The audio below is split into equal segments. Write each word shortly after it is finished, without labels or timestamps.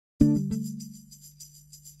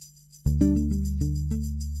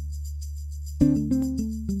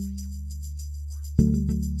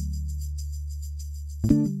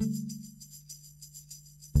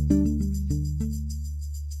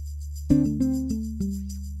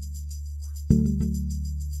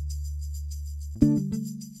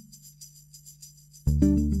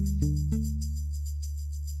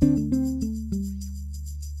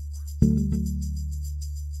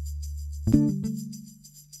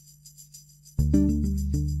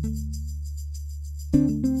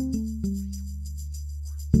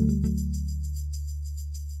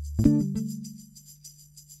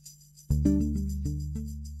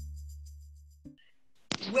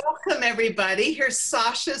Welcome everybody. Here's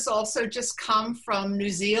Sasha's also just come from New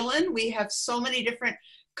Zealand. We have so many different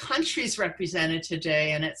countries represented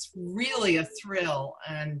today and it's really a thrill.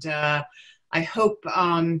 And I hope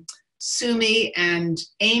Sumie and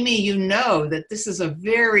Amy, you know that this is a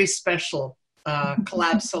very special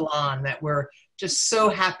Collab Salon, that we're just so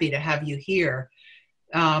happy to have you here.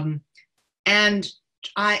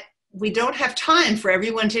 We don't have time for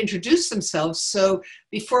everyone to introduce themselves, so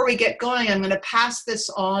before we get going, I'm going to pass this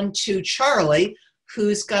on to Charlie,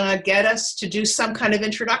 who's going to get us to do some kind of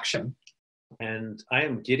introduction. And I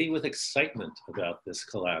am giddy with excitement about this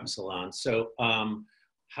Collab Salon. So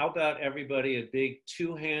how about everybody a big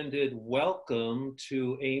two-handed welcome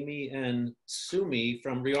to Amy and Sumie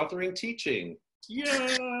from Reauthoring Teaching. Yeah!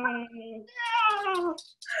 Yeah!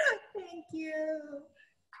 Thank you.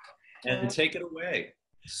 And take it away.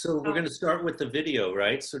 So we're going to start with the video,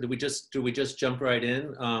 right? So do we just jump right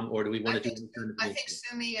in, or do we want to do? I think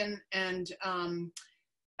Sumie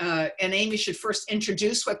and Amy should first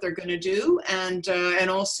introduce what they're going to do, and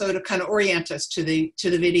also to kind of orient us to the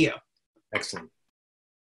video. Excellent.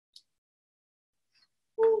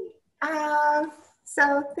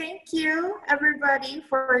 So thank you everybody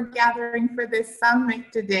for gathering for this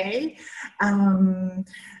summit today.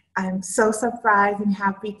 I'm so surprised and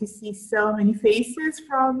happy to see so many faces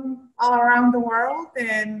from all around the world.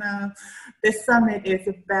 And this summit is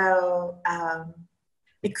about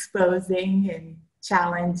exposing and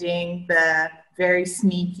challenging the very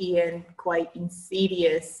sneaky and quite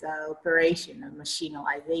insidious operation of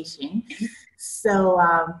machinalization. So,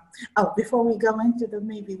 before we go into the,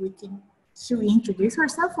 maybe should we introduce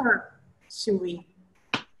ourselves, or should we?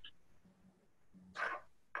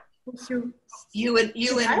 You and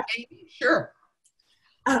Amy? Sure.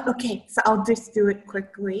 Okay, so I'll just do it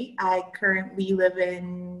quickly. I currently live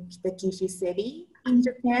in Kitakyushu-city in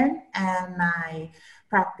Japan, and I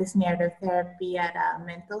practice narrative therapy at a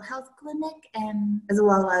mental health clinic, and as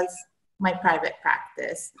well as my private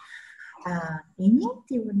practice. Amy,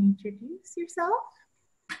 do you want to introduce yourself?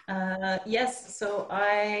 Yes, so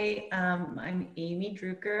I'm Amy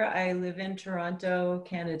Druker. I live in Toronto,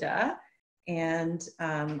 Canada. And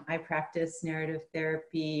I practice narrative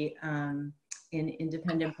therapy in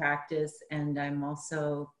independent practice, and I'm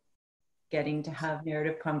also getting to have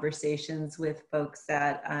narrative conversations with folks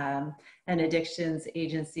at an addictions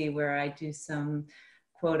agency where I do some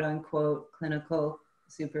quote-unquote clinical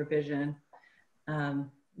supervision,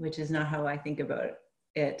 which is not how I think about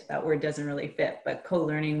it. That word doesn't really fit, but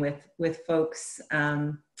co-learning with folks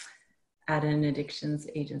at an addictions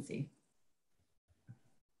agency.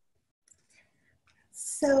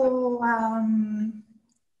 So,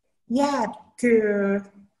 yeah, to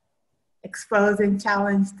expose and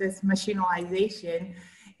challenge this machinalization,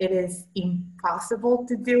 it is impossible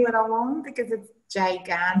to do it alone because it's a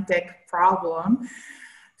gigantic problem.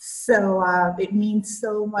 So it means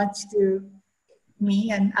so much to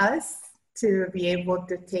me and us to be able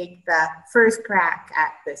to take the first crack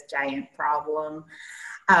at this giant problem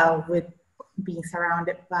with being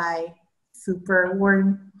surrounded by super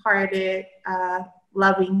warm-hearted,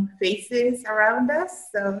 loving faces around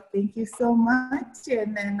us. So thank you so much.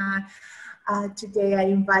 And then today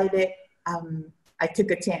I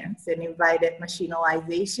took a chance and invited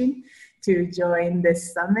Machinalization to join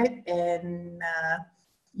this summit. And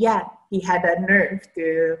yeah, he had a nerve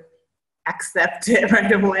to accept it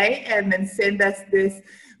right away and then send us this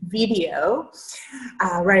video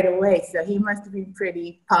right away. So he must have been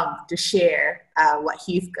pretty pumped to share what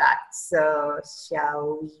he's got. So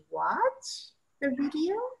shall we watch the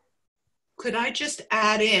video? Could I just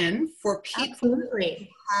add in for people Absolutely.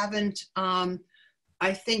 who haven't,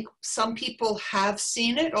 I think some people have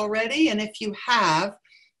seen it already, and if you have,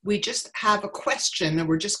 we just have a question that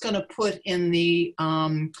we're just going to put in the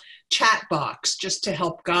chat box just to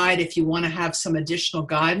help guide if you want to have some additional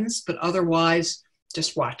guidance, but otherwise,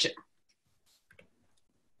 just watch it.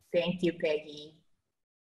 Thank you, Peggy.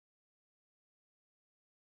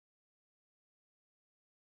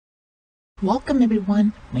 Welcome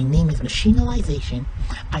everyone, my name is Machinalization.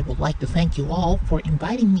 I would like to thank you all for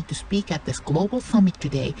inviting me to speak at this global summit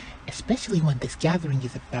today, especially when this gathering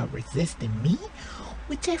is about resisting me,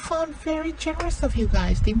 which I found very generous of you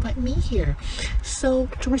guys to invite me here. So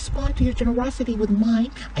to respond to your generosity with mine,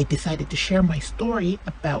 I decided to share my story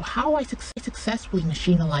about how I successfully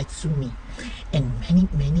machinalized Sumie and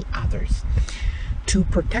many others. To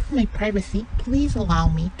protect my privacy, please allow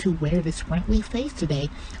me to wear this friendly face today,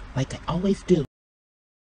 like I always do.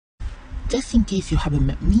 Just in case you haven't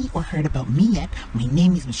met me or heard about me yet, my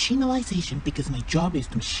name is Machinalization because my job is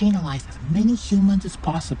to machinalize as many humans as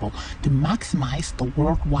possible to maximize the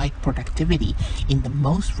worldwide productivity in the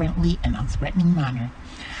most friendly and unthreatening manner.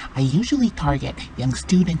 I usually target young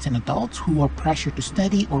students and adults who are pressured to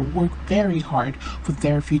study or work very hard for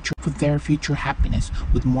their future happiness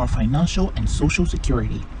with more financial and social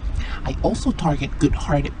security. I also target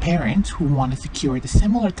good-hearted parents who want to secure the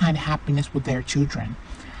similar kind of happiness with their children.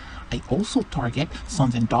 I also target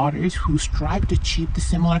sons and daughters who strive to achieve the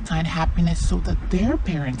similar kind of happiness so that their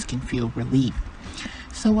parents can feel relief.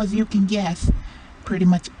 So as you can guess, pretty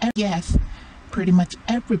much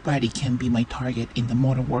everybody can be my target in the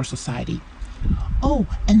modern world society. Oh,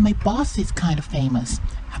 and my boss is kind of famous.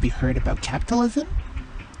 Have you heard about capitalism?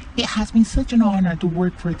 It has been such an honor to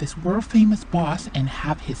work for this world-famous boss and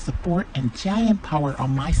have his support and giant power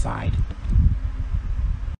on my side.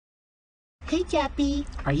 Hey Jappy,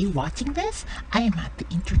 are you watching this? I am at the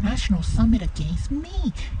International Summit Against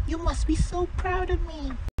Me. You must be so proud of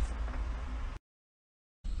me.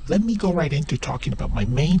 Let me go right into talking about my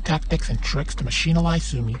main tactics and tricks to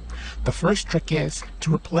machinalize Sumie. The first trick is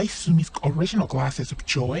to replace Sumie's original glasses of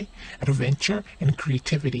joy, adventure, and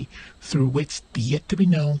creativity, through which the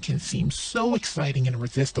yet-to-be-known can seem so exciting and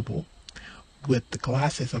irresistible, with the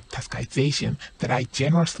glasses of Taskization that I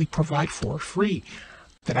generously provide for free.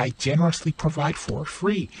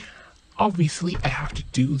 Obviously, I have to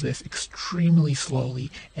do this extremely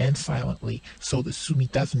slowly and silently so that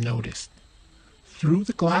Sumie doesn't notice. Through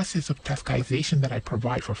the glasses of Taskization that I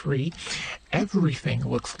provide for free, everything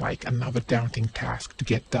looks like another daunting task to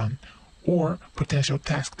get done, or potential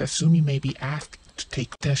task that Sumie may be asked to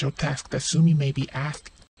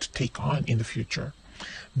take on in the future.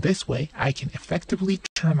 This way, I can effectively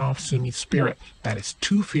turn off Sumie's spirit that is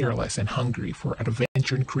too fearless and hungry for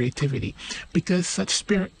adventure and creativity, because such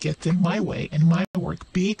spirit gets in my way and my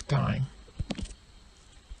work big time.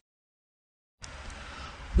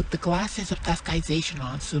 With the glasses of Taskization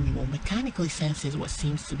on, Sumie will mechanically senses what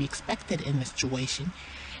seems to be expected in this situation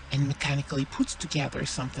and mechanically puts together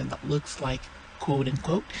something that looks like,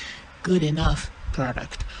 quote-unquote, good enough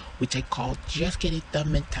product, which I call just get it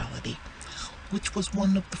done mentality, which was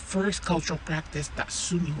one of the first cultural practice that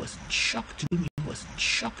Sumie was shocked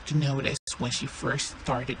to notice when she first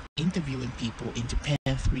started interviewing people in Japan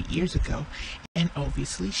 3 years ago, and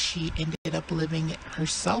obviously she ended up living it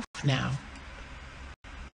herself now.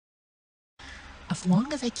 As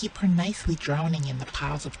long as I keep her nicely drowning in the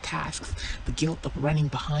piles of tasks, the guilt of running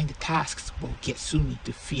behind the tasks will get Sumie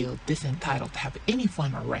to feel disentitled to have any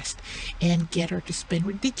fun or rest, and get her to spend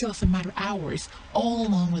ridiculous amount of hours all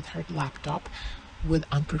alone with her laptop, with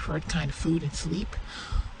unpreferred kind of food and sleep,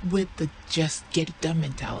 with the just get it done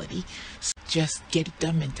mentality,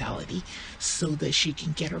 so that she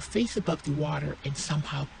can get her face above the water and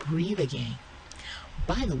somehow breathe again.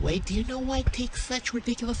 By the way, do you know why it takes such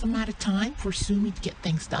ridiculous amount of time for Sumie to get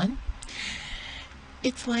things done?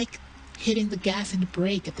 It's like hitting the gas and the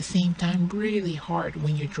brake at the same time really hard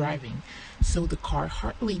when you're driving, so the car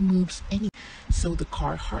hardly moves any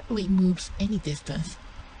distance,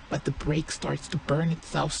 but the brake starts to burn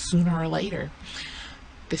itself sooner or later.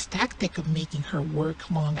 This tactic of making her work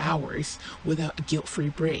long hours without a guilt-free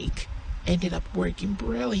break ended up working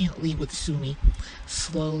brilliantly with Sumie,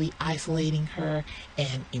 slowly isolating her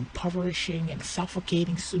and impoverishing and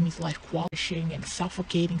suffocating Sumie's life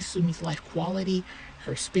quality,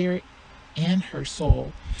 her spirit, and her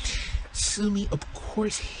soul. Sumie, of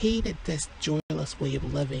course, hated this joyless way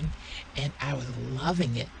of living, and I was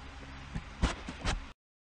loving it.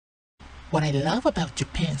 What I love about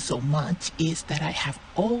Japan so much is that I have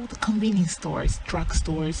all the convenience stores,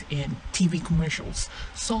 drugstores, and TV commercials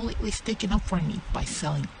solidly sticking up for me by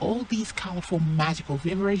selling all these colorful magical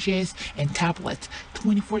beverages and tablets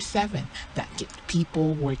 24/7 that get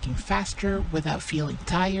people working faster without feeling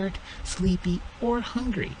tired, sleepy, or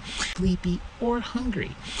hungry.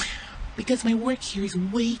 Because my work here is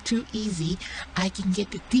way too easy, I can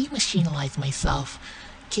get to demachinalize myself,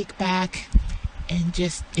 kick back, and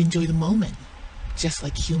just enjoy the moment, just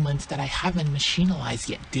like humans that I haven't machinalized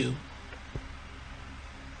yet do.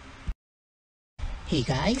 Hey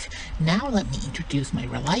guys, now let me introduce my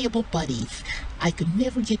reliable buddies. I could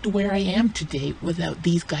never get to where I am today without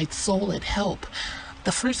these guys' solid help.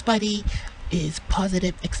 The first buddy is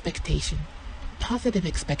Positive Expectation. Positive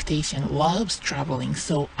Expectation loves traveling,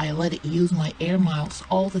 so I let it use my air miles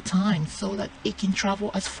all the time so that it can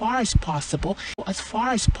travel as far as possible,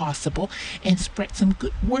 and spread some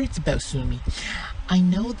good words about Sumie. I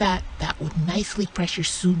know that would nicely pressure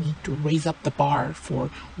Sumie to raise up the bar for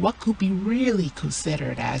what could be really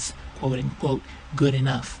considered as quote-unquote good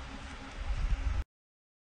enough.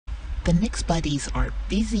 The next buddies are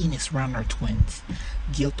Busyness Runner twins.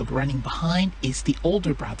 Guilt of running behind is the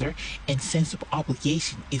older brother, and sense of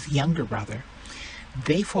obligation is younger brother.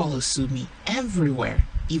 They follow Sumie everywhere,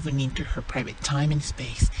 even into her private time and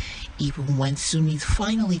space. Even when Sumie's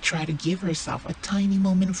finally tried to give herself a tiny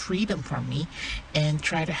moment of freedom from me, and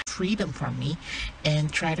try to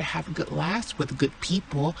have a good laugh with good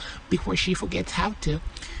people before she forgets how to,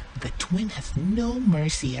 the twin has no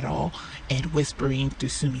mercy at all and whispering to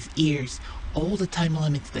Sumie's ears all the time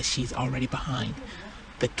limits that she's already behind.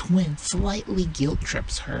 The twin slightly guilt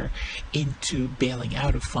trips her into bailing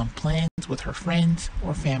out of fun plans with her friends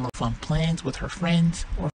or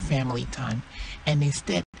family time, and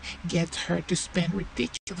instead gets her to spend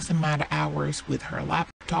ridiculous amount of hours with her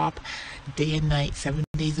laptop day and night 7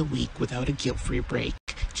 days a week without a guilt-free break,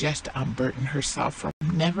 just to unburden herself from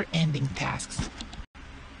never-ending tasks.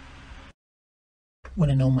 Want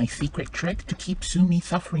to know my secret trick to keep Sumie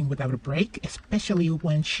suffering without a break, especially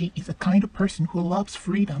when she is the kind of person who loves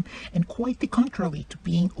freedom and quite the contrary to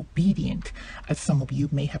being obedient, as some of you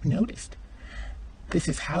may have noticed? This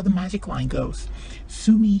is how the magic line goes.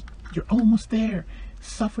 Sumie, you're almost there.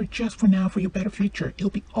 Suffer just for now for your better future. It'll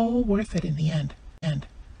be all worth it in the end.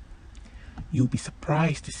 You'll be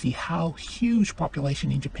surprised to see how huge population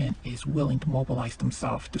in Japan is willing to mobilize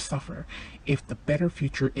themselves to suffer if the better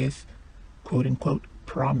future is quote-unquote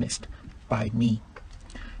promised by me.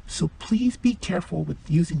 So please be careful with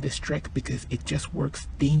using this trick because it just works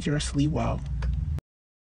dangerously well.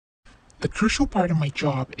 The crucial part of my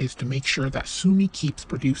job is to make sure that Sumie keeps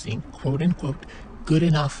producing quote-unquote good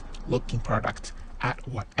enough looking products at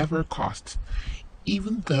whatever cost.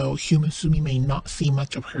 Even though human Sumie may not see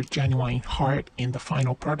much of her genuine heart in the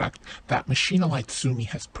final product that Machinalized Sumie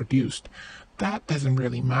has produced, that doesn't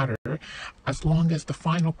really matter as long as the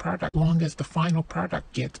final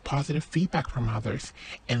product gets positive feedback from others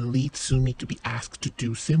and leads Sumie to be asked to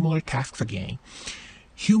do similar tasks again.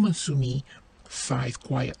 Human Sumie sighs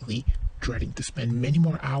quietly, dreading to spend many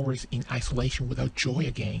more hours in isolation without joy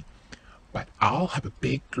again, but I'll have a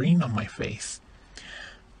big grin on my face.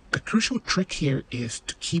 The crucial trick here is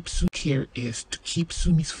to keep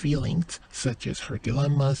Sumie's feelings, such as her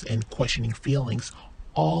dilemmas and questioning feelings,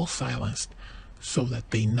 all silenced, so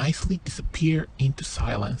that they nicely disappear into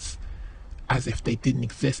silence, as if they didn't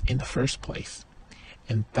exist in the first place.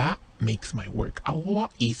 And that makes my work a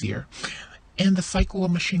lot easier, and the cycle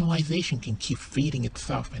of machinalization can keep feeding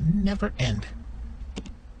itself and never end.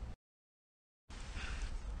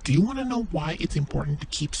 Do you want to know why it's important to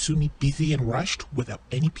keep Sumie busy and rushed without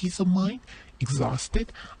any peace of mind,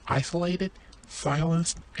 exhausted, isolated,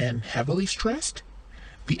 silenced, and heavily stressed?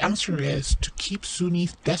 The answer is to keep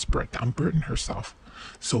Sumie desperate to unburden herself,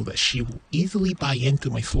 so that she will easily buy into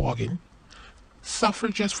my slogan, suffer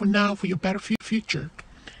just for now for your better future,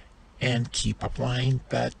 and keep applying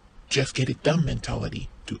that just get it done mentality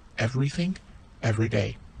to everything, every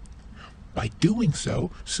day. By doing so,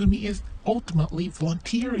 Sumie is ultimately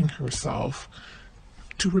volunteering herself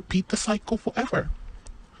to repeat the cycle forever.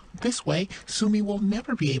 This way, Sumie will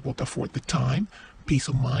never be able to afford the time, peace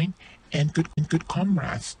of mind, and good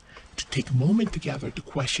comrades to take a moment together to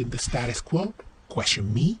question the status quo,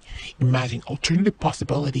 question me, imagine alternative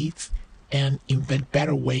possibilities, and invent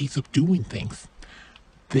better ways of doing things.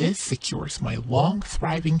 This secures my long,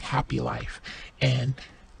 thriving, happy life, and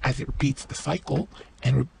as it repeats the cycle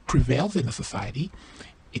and prevails in the society,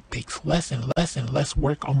 it takes less and less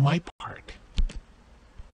work on my part.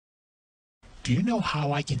 Do you know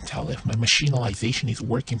how I can tell if my machinalization is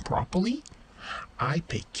working properly? I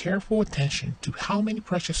pay careful attention to how many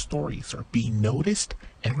precious stories are being noticed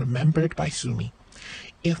and remembered by Sumie.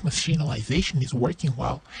 If machinalization is working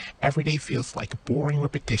well, every day feels like a boring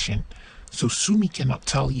repetition. So Sumie cannot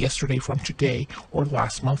tell yesterday from today or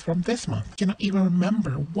last month from this month. Cannot even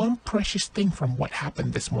remember one precious thing from what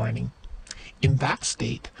happened this morning. In that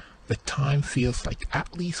state, the time feels like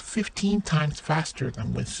at least 15 times faster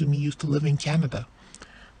than when Sumie used to live in Canada.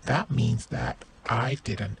 That means that I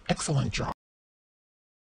did an excellent job.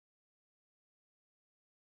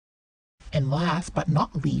 And last but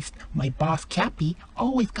not least, my boss Cappy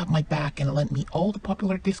always got my back and lent me all the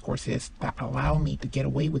popular discourses that allow me to get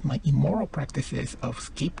away with my immoral practices of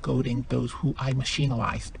scapegoating those who I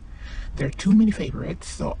machinalized. There are too many favorites,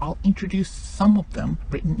 so I'll introduce some of them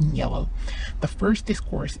written in yellow. The first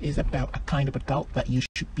discourse is about a kind of adult that you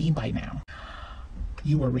should be by now.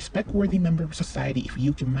 You are a respect-worthy member of society if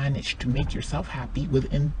you can manage to make yourself happy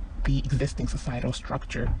within the existing societal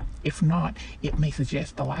structure. If not, it may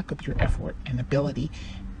suggest the lack of your effort and ability,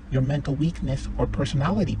 your mental weakness, or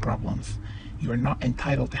personality problems. You are not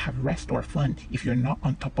entitled to have rest or fun if you're not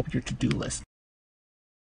on top of your to-do list.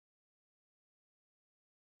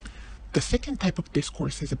 The second type of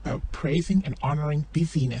discourse is about praising and honoring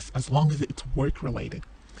busyness as long as it's work-related.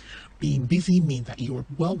 Being busy means that you are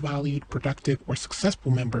a well-valued, productive, or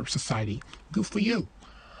successful member of society. Good for you.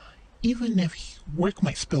 Even if work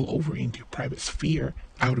might spill over into your private sphere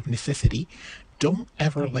out of necessity, don't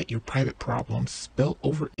ever let your private problems spill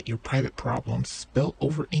over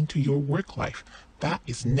into your work life. That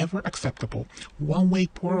is never acceptable. One-way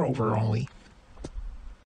pour-over only.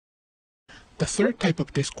 The third type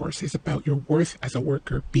of discourse is about your worth as a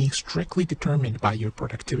worker being strictly determined by your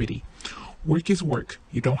productivity. Work is work.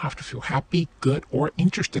 You don't have to feel happy, good, or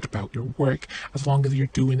interested about your work as long as you're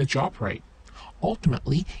doing the job right.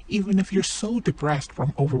 Ultimately, even if you're so depressed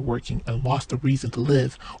from overworking and lost a reason to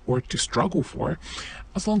live or to struggle for,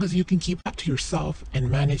 as long as you can keep that to yourself and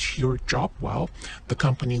manage your job well, the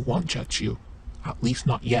company won't judge you. At least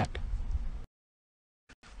not yet.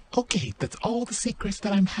 Okay, that's all the secrets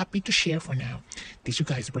that I'm happy to share for now. Did you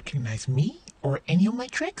guys recognize me or any of my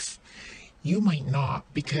tricks? You might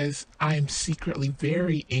not, because I'm secretly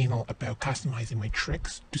very anal about customizing my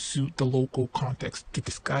tricks to suit the local context to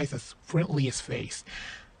disguise as friendly as face.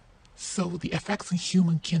 So the effects on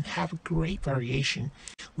human can have a great variation,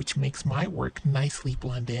 which makes my work nicely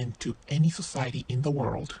blend into any society in the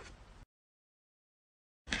world.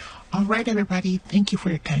 Alright everybody, thank you for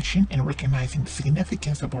your attention and recognizing the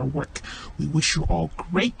significance of our work. We wish you all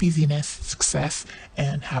great busyness, success,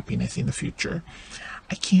 and happiness in the future.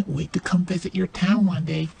 I can't wait to come visit your town one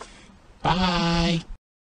day. Bye!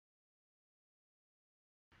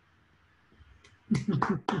 Should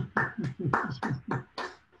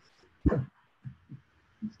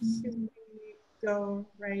we go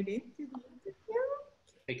right into the interview?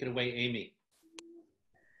 Take it away, Amy.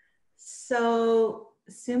 So,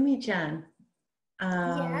 Sumie-chan,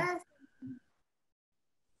 Yes.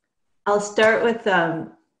 I'll start with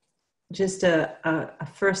just a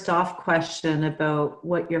first off question about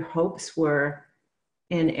what your hopes were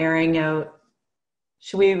in airing out.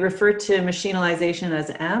 Should we refer to machinalization as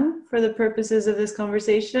M for the purposes of this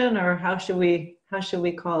conversation, or how should we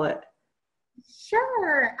call it?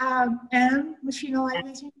 Sure. And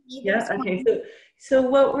machinalization. Yeah. Okay. So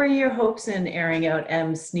what were your hopes in airing out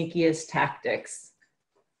M's sneakiest tactics?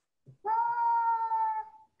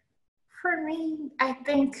 For me, I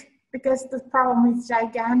think because the problem is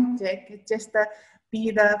gigantic, it's just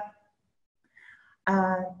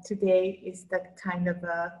today is the kind of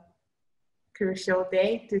a crucial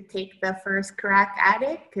day to take the first crack at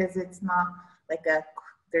it, because it's not like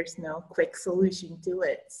there's no quick solution to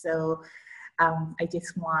it. So I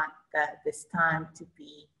just want this time to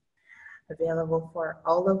be available for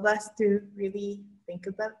all of us to really think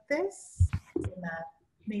about this, and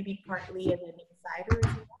maybe partly as an insider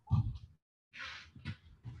as well.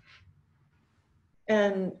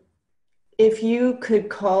 And if you could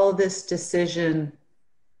call this decision,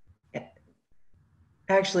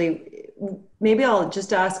 actually, maybe I'll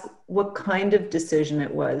just ask what kind of decision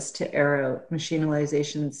it was to air out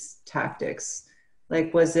Machinalization's tactics.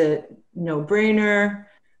 Like, was it no-brainer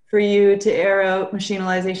for you to air out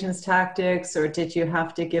Machinalization's tactics, or did you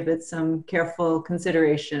have to give it some careful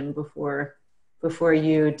consideration before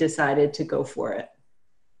you decided to go for it?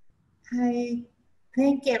 I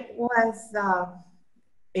think it was,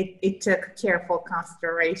 it took careful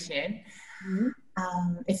consideration,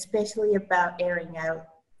 especially about airing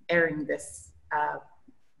this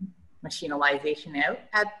Machinalization out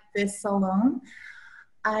at this salon.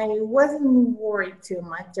 I wasn't worried too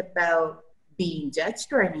much about being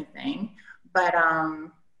judged or anything, but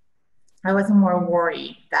I was more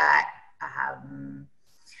worried that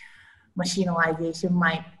Machinalization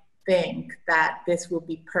might think that this will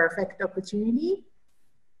be perfect opportunity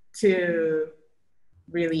to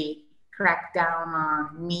really crack down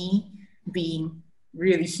on me being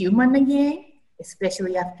really human again,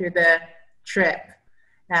 especially after the trip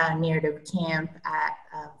near the camp at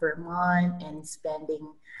Vermont and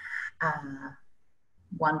spending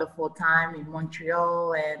wonderful time in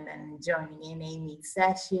Montreal and joining in Amy's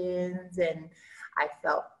sessions. And I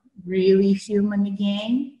felt really human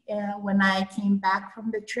again when I came back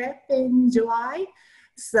from the trip in July.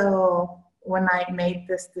 So when I made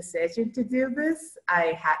this decision to do this,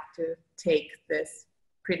 I had to take this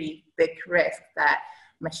pretty big risk that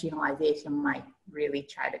machinalization might really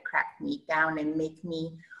try to crack me down and make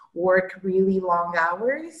me work really long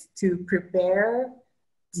hours to prepare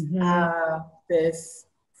this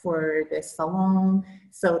for this salon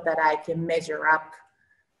so that I can measure up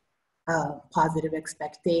positive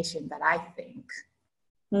expectation that I think.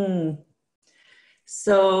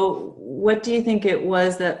 So what do you think it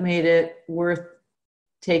was that made it worth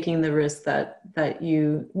taking the risk that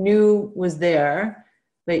you knew was there,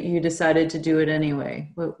 but you decided to do it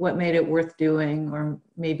anyway? What made it worth doing, or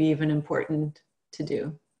maybe even important to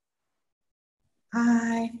do?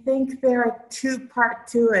 I think there are two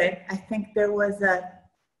parts to it. I think there was a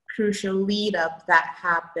crucial lead up that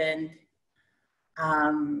happened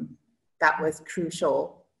that was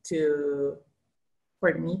crucial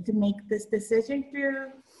for me to make this decision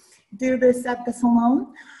to do this at the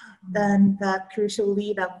salon. Then the crucial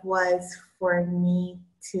lead up was for me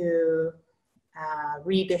to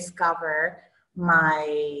rediscover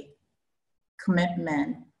my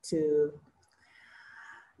commitment to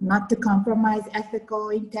not to compromise ethical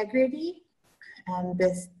integrity. And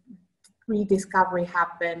this rediscovery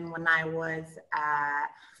happened when I was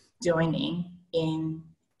joining in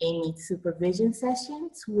Amy's supervision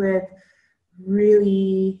sessions with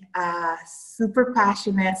really super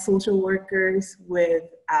passionate social workers with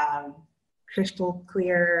crystal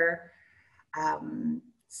clear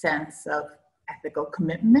sense of ethical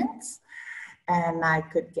commitments. And I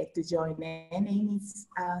could get to join in Amy's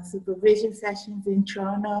supervision sessions in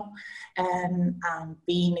Toronto, and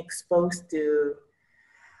being exposed to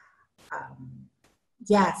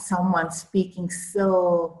someone speaking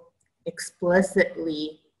so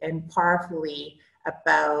explicitly and powerfully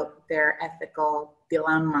about their ethical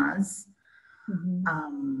dilemmas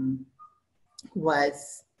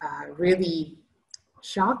was really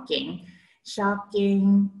shocking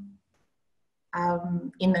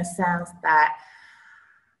in the sense that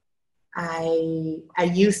I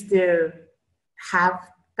used to have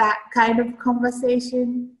that kind of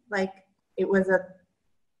conversation, like it was a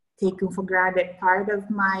taken for granted part of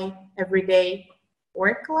my everyday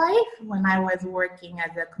work life when I was working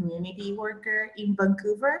as a community worker in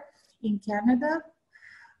Vancouver, in Canada.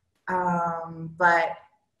 But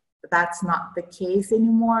that's not the case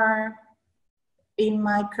anymore in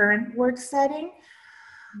my current work setting.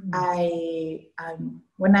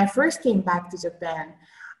 When I first came back to Japan,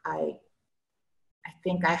 I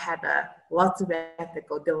think I had lots of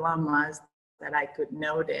ethical dilemmas that I could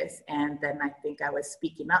notice, and then I think I was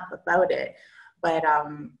speaking up about it, but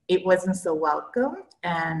it wasn't so welcome,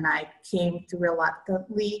 and I came to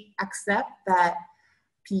reluctantly accept that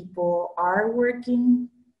people are working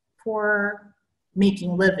for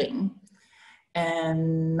making living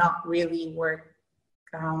and not really work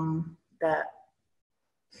that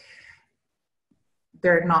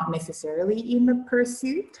they're not necessarily in the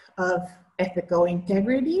pursuit of ethical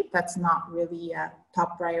integrity. That's not really a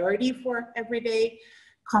top priority for everyday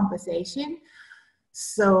conversation.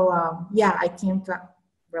 So I came to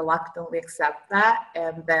reluctantly accept that.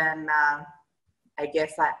 And then I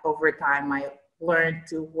guess that over time I learned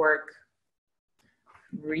to work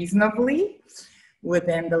reasonably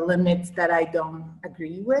within the limits that I don't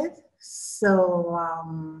agree with. So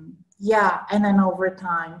and then over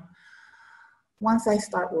time, once I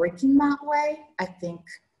start working that way, I think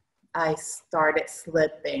I started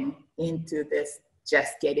slipping into this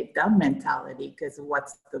just get it done mentality, because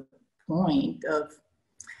what's the point of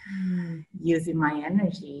using my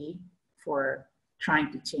energy for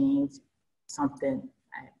trying to change something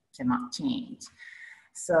I cannot change?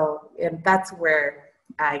 So, and that's where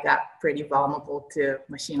I got pretty vulnerable to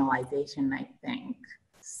machinalization, I think.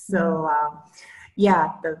 So,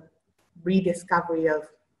 the rediscovery of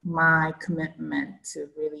my commitment to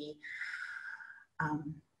really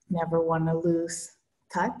never want to lose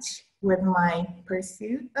touch with my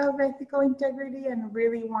pursuit of ethical integrity, and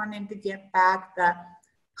really wanting to get back the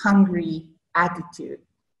hungry attitude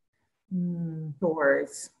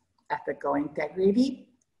towards ethical integrity,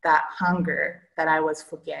 that hunger that I was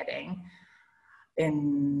forgetting.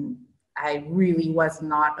 And I really was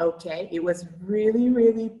not okay. It was really,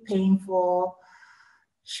 really painful,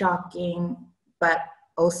 shocking, but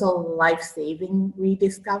also life-saving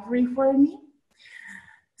rediscovery for me.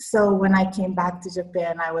 So when I came back to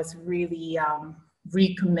Japan, I was really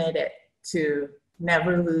recommitted to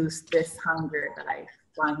never lose this hunger that I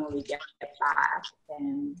finally get back.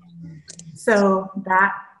 And so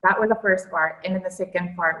that was the first part. And then the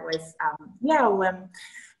second part was, when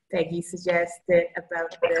Peggy suggested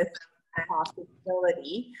about this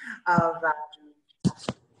possibility of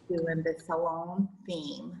doing the salon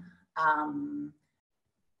theme.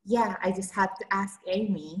 Yeah, I just had to ask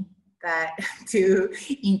Amy that to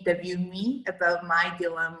interview me about my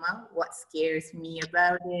dilemma, what scares me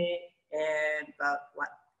about it, and about what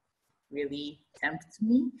really tempts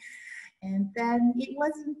me. And then it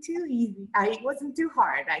wasn't too easy. It wasn't too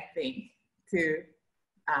hard, I think, to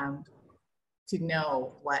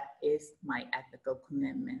know what is my ethical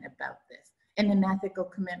commitment about this. And an ethical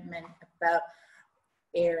commitment about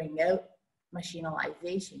airing out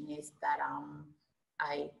machinalization is that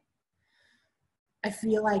I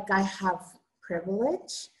feel like I have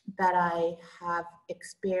privilege, that I have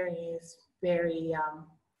experienced very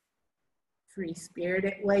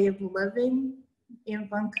free-spirited way of living in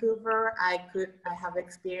Vancouver. I have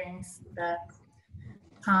experienced the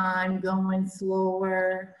time going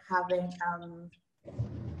slower, having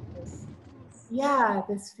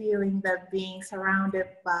this feeling that being surrounded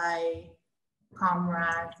by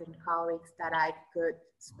comrades and colleagues that I could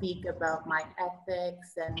speak about my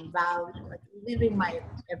ethics and values, like living my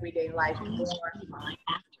everyday life more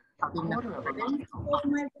in accordance with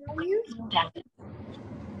my values.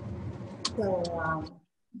 So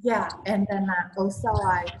and then also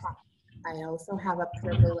I also have a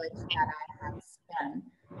privilege that I have spent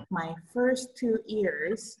my first 2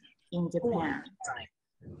 years in Japan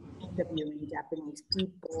interviewing Japanese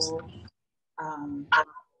people.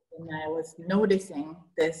 And I was noticing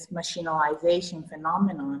this machinalization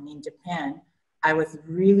phenomenon in Japan. I was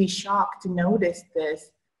really shocked to notice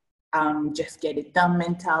this just get it done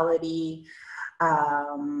mentality,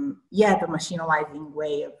 the machinalizing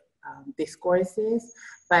way of discourses.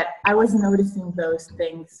 But I was noticing those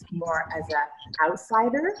things more as an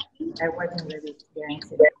outsider. I wasn't really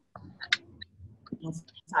experiencing it as an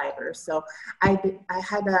insider. So I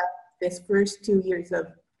had this first 2 years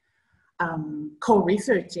of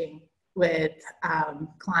co-researching with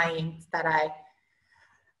clients that I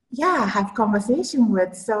have conversation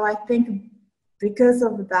with. So I think because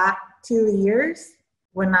of that 2 years,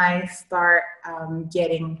 when I start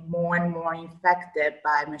getting more and more infected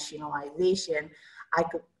by machinalization,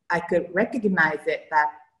 I could recognize it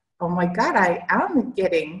that, oh my God, I am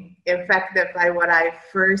getting infected by what I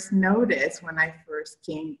first noticed when I first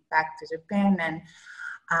came back to Japan. And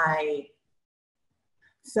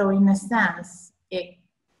so in a sense, it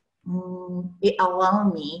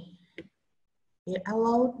allowed me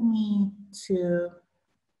to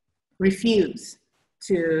refuse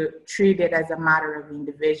to treat it as a matter of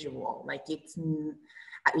individual. Like it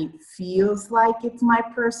feels like it's my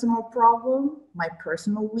personal problem, my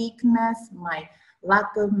personal weakness, my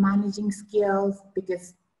lack of managing skills,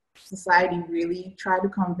 because society really tried to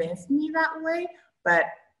convince me that way. But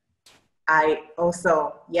I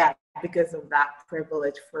also, because of that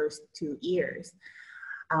privileged first 2 years,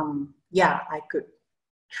 I could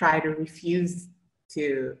try to refuse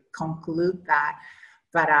to conclude that.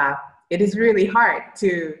 But it is really hard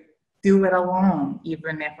to do it alone,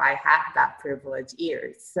 even if I had that privileged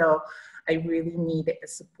years. So I really needed the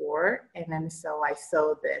support. And then so I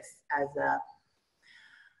saw this as a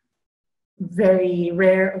very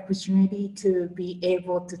rare opportunity to be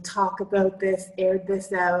able to talk about this, air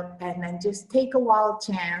this out, and then just take a wild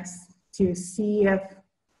chance to see if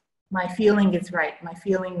my feeling is right. My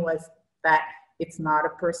feeling was that it's not a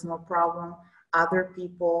personal problem. Other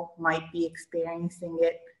people might be experiencing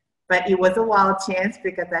it, but it was a wild chance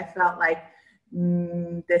because I felt like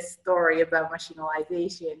this story about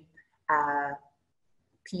machinalization,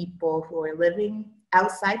 people who are living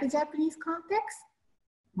outside the Japanese context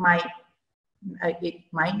it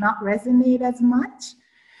might not resonate as much.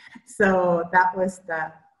 So that was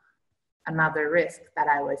another risk that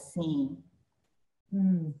I was seeing.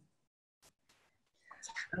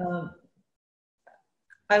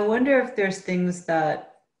 I wonder if there's things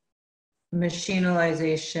that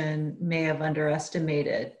machinalization may have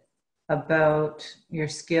underestimated about your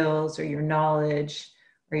skills or your knowledge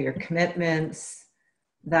or your commitments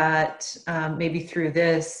that maybe through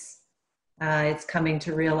this, it's coming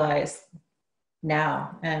to realize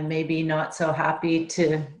now and maybe not so happy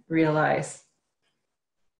to realize?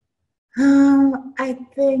 I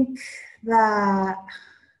think that,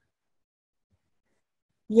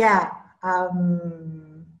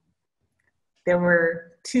 there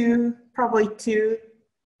were probably two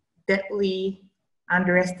deadly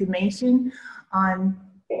underestimation on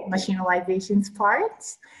machinalization's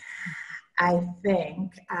parts. I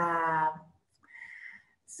think,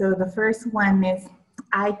 so the first one is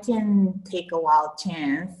I can take a wild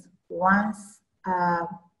chance once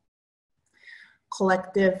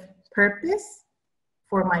collective purpose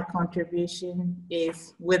for my contribution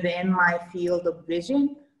is within my field of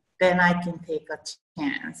vision, then I can take a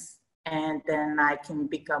chance and then I can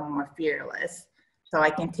become more fearless. So I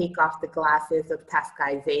can take off the glasses of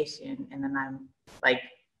taskization and then I'm like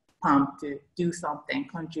pumped to do something,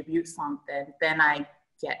 contribute something, then I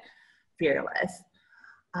get fearless.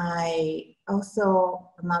 I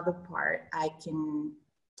also, another part, I can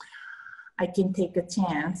take a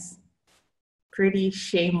chance pretty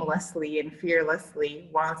shamelessly and fearlessly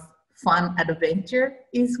once fun adventure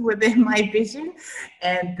is within my vision.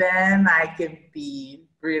 And then I can be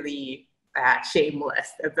really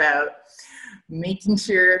shameless about making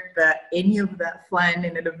sure that any of that fun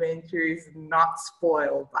and adventure is not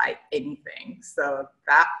spoiled by anything. So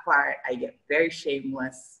that part, I get very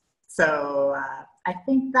shameless. So I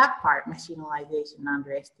think that part, Machinalization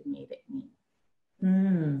underestimated me.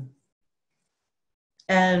 Mm.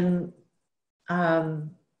 And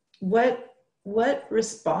what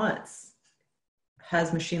response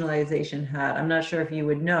has Machinalization had? I'm not sure if you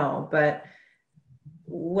would know, but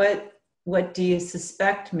what do you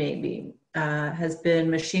suspect maybe has been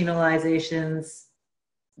Machinalization's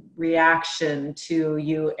reaction to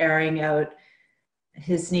you airing out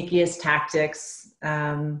his sneakiest tactics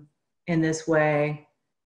in this way?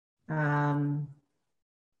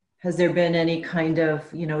 Has there been any kind of,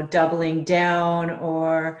 doubling down,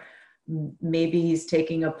 or maybe he's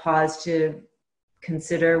taking a pause to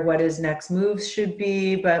consider what his next moves should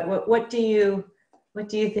be? But what do you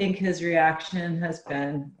think his reaction has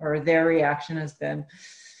been, or their reaction has been?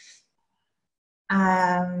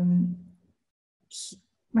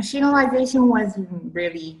 Machinalization wasn't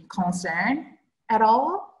really concerned at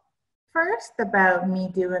all first about me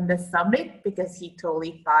doing the summit because he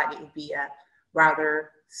totally thought it would be a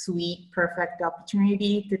rather sweet, perfect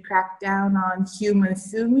opportunity to crack down on human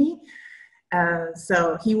Sumie.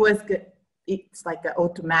 So he was good. It's like an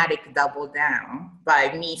automatic double down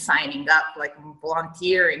by me signing up, like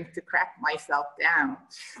volunteering to crack myself down.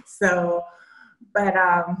 So, but,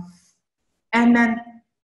 and then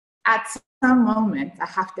at some moment, I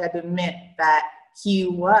have to admit that he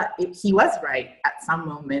was right. At some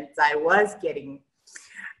moments, I was getting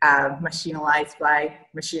machinalized by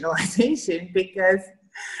Machinalization because,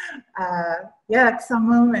 at some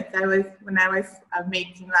moments when I was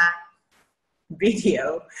making that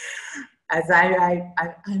video, as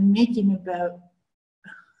I'm making about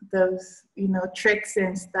those, tricks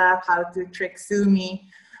and stuff, how to trick Sumie,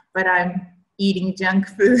 but I'm eating junk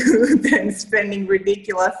food and spending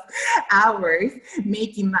ridiculous hours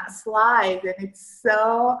making that slide, and it's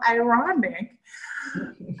so ironic.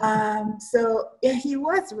 So yeah, he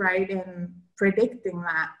was right in predicting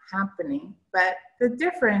that happening, but the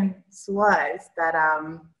difference was that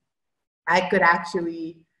I could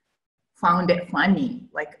actually found it funny,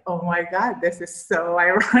 like, oh my God, this is so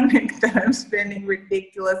ironic that I'm spending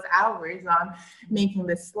ridiculous hours on making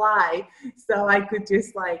the slide. So I could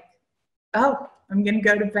just like, oh, I'm gonna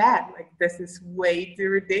go to bed. Like, this is way too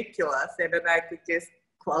ridiculous. And then I could just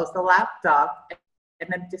close the laptop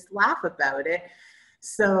and then just laugh about it.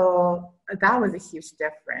 So that was a huge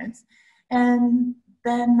difference. And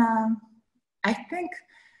then I think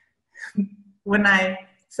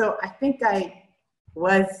I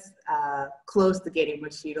was close to getting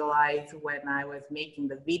machinalized when I was making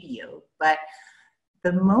the video, but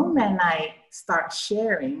the moment I start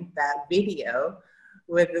sharing that video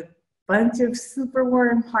with a bunch of super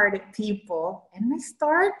warm-hearted people, and I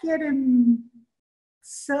start getting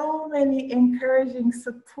so many encouraging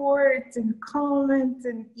supports and comments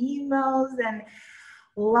and emails and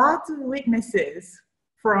lots of witnesses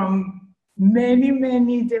from many,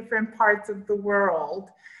 many different parts of the world.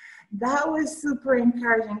 That was super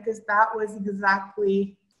encouraging because that was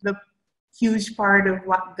exactly the huge part of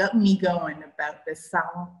what got me going about this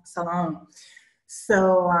salon.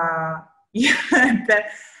 So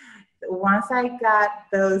once I got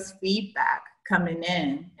those feedback coming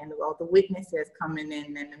in and all the witnesses coming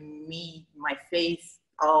in, and my face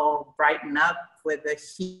all brighten up with a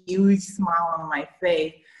huge smile on my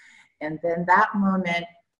face, and then that moment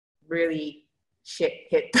really shit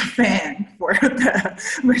hit the fan for the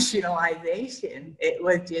Machinalization. It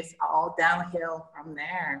was just all downhill from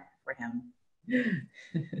there for him.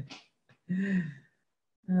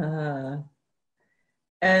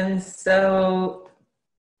 And so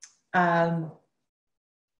I'm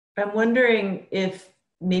wondering if,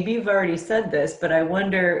 maybe you've already said this, but I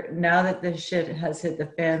wonder, now that the shit has hit the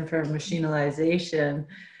fan for Machinalization,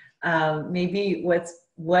 maybe what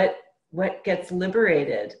gets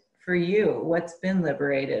liberated for you? What's been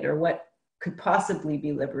liberated, or what could possibly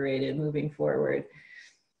be liberated moving forward?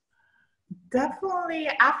 Definitely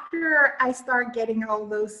after I start getting all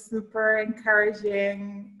those super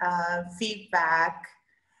encouraging feedback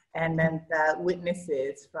and then the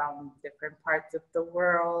witnesses from different parts of the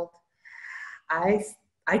world,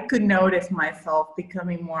 I could notice myself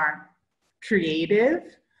becoming more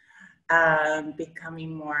creative,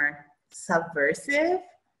 becoming more subversive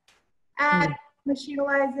at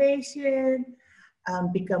machinalization,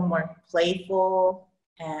 become more playful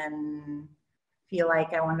and feel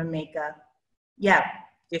like I want to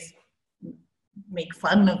just make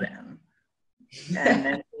fun of them and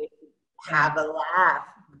then have a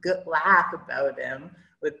good laugh about them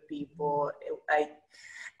with people.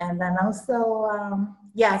 And then also,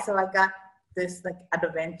 so I got this like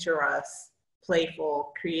adventurous,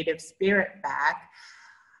 playful, creative spirit back.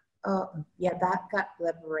 That got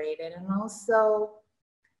liberated. And also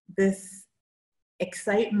this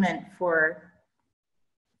excitement for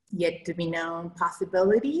yet to be known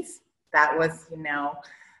possibilities. That was,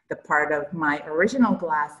 the part of my original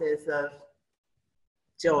glasses of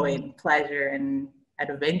joy and pleasure and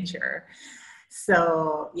adventure.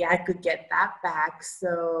 So I could get that back.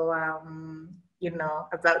 So,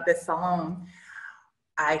 about the salon,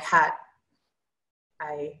 I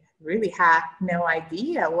really had no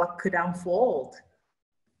idea what could unfold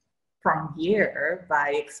from here by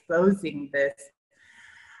exposing this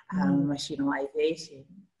machinalization.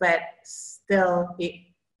 But still,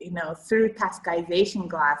 through taskization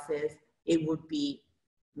glasses, it would be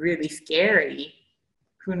really scary.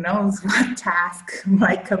 Who knows what task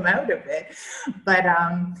might come out of it. But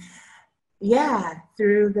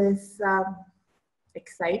through this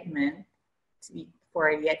excitement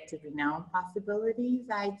for yet to be known possibilities,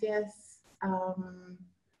 I just,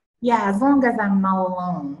 as long as I'm not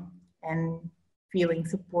alone and feeling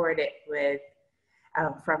supported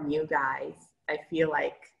from you guys, I feel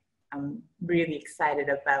like I'm really excited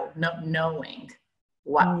about not knowing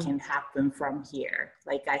what can happen from here.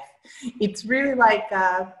 It's really like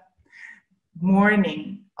a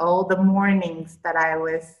morning, all the mornings that I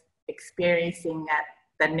was experiencing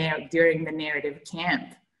during the narrative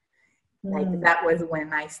camp. That was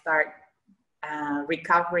when I start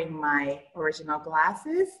recovering my original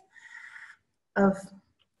glasses of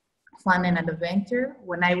fun and adventure.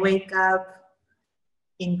 When I wake up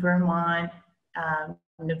in Vermont,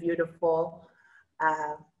 in a beautiful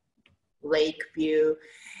lake view,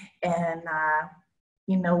 and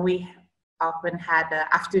we often had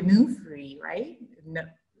the afternoon free, right?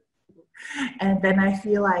 And then I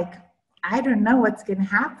feel like I don't know what's going to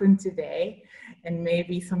happen today, and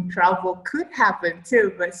maybe some trouble could happen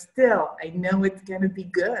too, but still I know it's going to be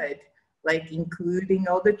good, including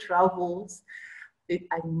all the troubles.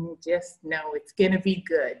 I just know it's going to be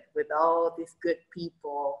good with all these good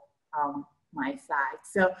people on my side.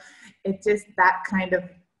 So it's just that kind of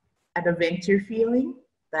adventure feeling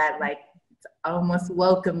that it's almost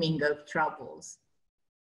welcoming of troubles.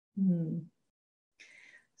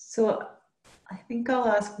 So I think I'll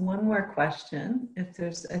ask one more question. I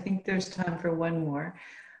think there's time for one more.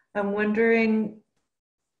 I'm wondering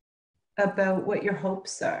about what your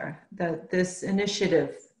hopes are, that this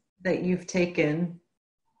initiative that you've taken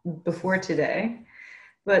before today,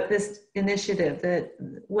 but this initiative, that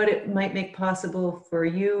what it might make possible for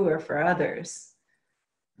you or for others.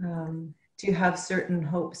 Do you have certain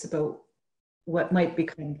hopes about what might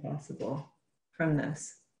become possible from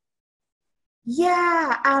this?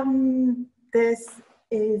 This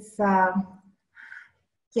is,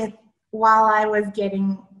 while I was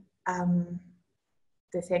getting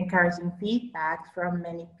this encouraging feedback from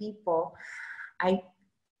many people, I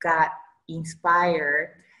got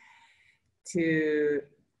inspired to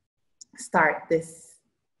start this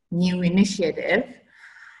new initiative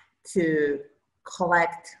to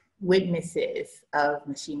collect witnesses of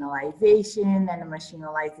machinalization and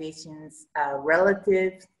machinalization's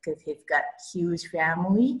relatives, because he's got huge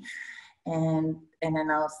family, and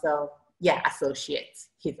then also his associates.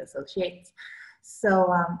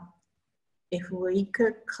 So if we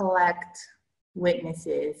could collect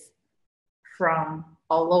witnesses from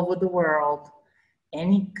all over the world,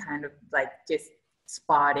 any kind of just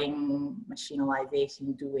spotting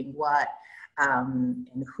machinalization doing what, and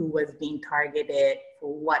who was being targeted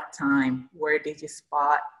for what time, where did you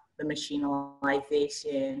spot the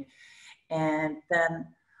machinalization. And then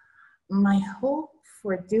my hope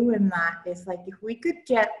for doing that is if we could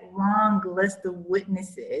get long list of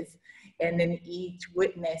witnesses, and then each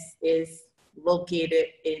witness is located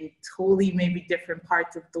in totally maybe different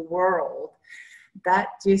parts of the world, that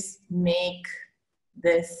just make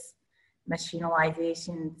this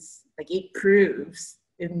machinalizations,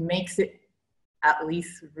 it makes it at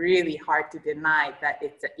least really hard to deny that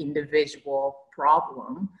it's an individual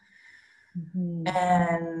problem. Mm-hmm.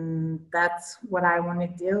 And that's what I want to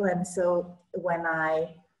do. And so when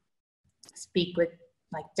I speak with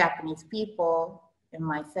like Japanese people in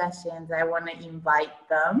my sessions, I want to invite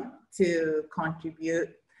them to contribute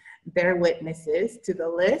their witnesses to the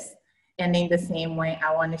list. And in the same way,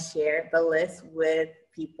 I want to share the list with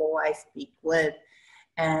people I speak with.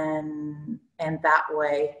 And that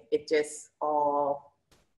way it just all,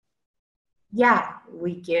 yeah,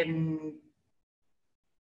 we can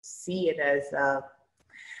see it as a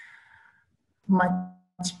much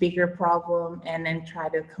bigger problem and then try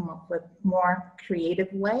to come up with more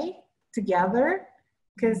creative way together,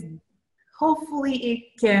 because hopefully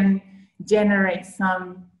it can generate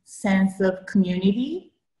some sense of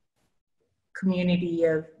community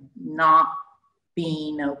of not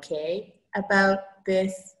being okay about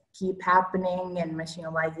this keep happening and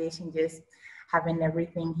Machinalization just having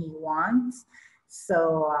everything he wants.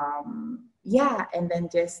 So yeah, and then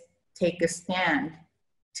just take a stand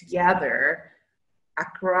together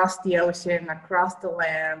across the ocean, across the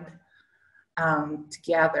land,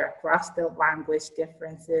 together, across the language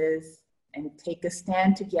differences, and take a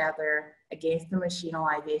stand together against the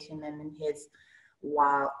Machinalization and in his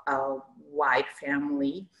wide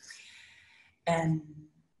family. And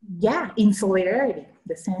yeah, in solidarity,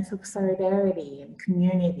 the sense of solidarity and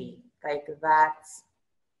community, like that's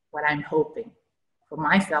what I'm hoping for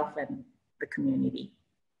myself and the community.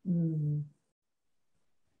 Mm.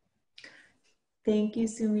 Thank you,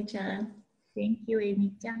 Sumie-chan. Thank you,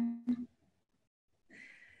 Amy-chan.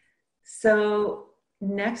 So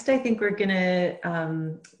next, I think we're gonna,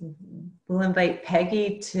 we'll invite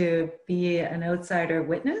Peggy to be an outsider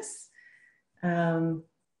witness to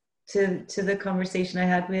the conversation I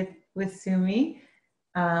had with Sumie.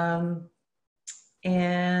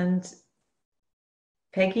 And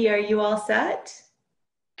Peggy, are you all set?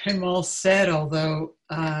 I'm all set, although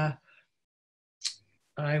I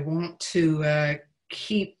want to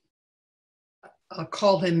keep, I'll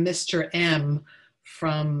call him Mr. M,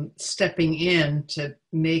 from stepping in to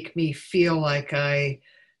make me feel like I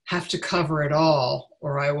have to cover it all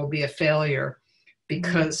or I will be a failure,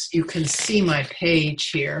 because you can see my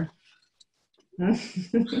page here.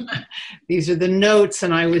 These are the notes,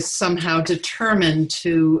 and I was somehow determined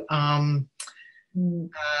to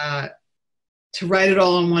write it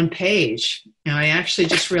all on one page. And I actually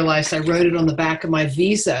just realized I wrote it on the back of my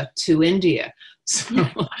visa to India. So,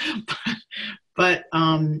 but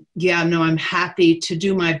yeah, no, I'm happy to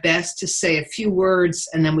do my best to say a few words,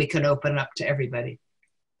 and then we can open it up to everybody.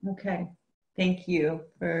 Okay, thank you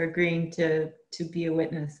for agreeing to be a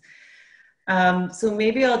witness. So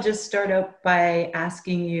maybe I'll just start out by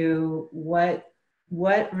asking you what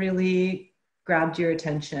really grabbed your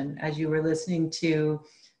attention as you were listening to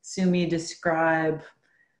Sumie describe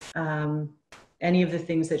any of the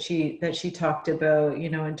things that she talked about, you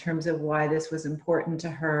know, in terms of why this was important to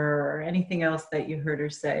her, or anything else that you heard her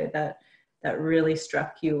say that really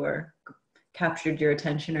struck you or captured your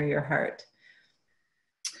attention or your heart.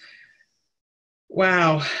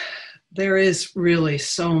 Wow, there is really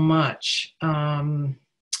so much.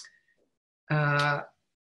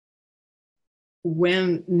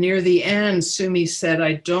 When near the end, Sumie said,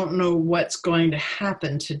 I don't know what's going to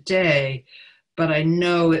happen today, but I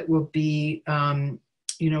know it will be,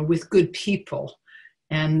 you know, with good people.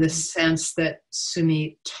 And the sense that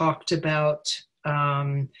Sumie talked about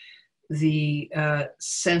the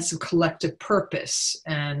sense of collective purpose,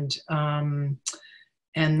 and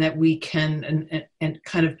that we can, and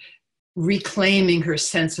kind of reclaiming her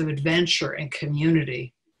sense of adventure and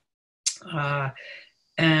community.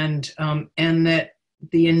 And that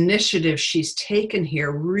the initiative she's taken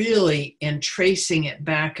here, really in tracing it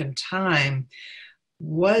back in time,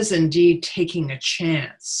 was indeed taking a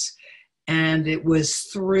chance. And it was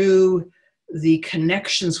through the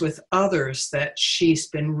connections with others that she's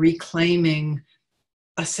been reclaiming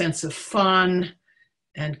a sense of fun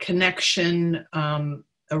and connection, a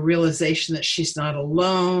realization that she's not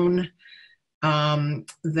alone,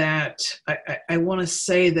 that I want to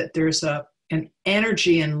say that there's an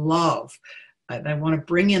energy and love. I want to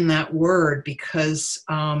bring in that word because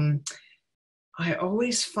I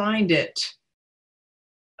always find it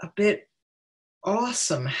a bit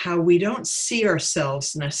awesome how we don't see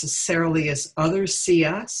ourselves necessarily as others see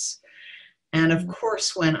us. And of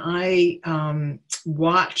course, when I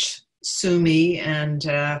watch Sumie and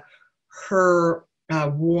her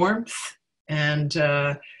warmth and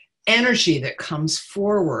energy that comes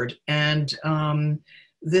forward, and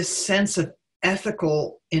this sense of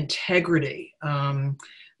ethical integrity,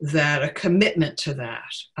 that a commitment to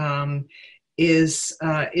that, is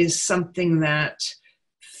something that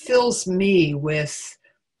fills me with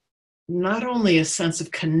not only a sense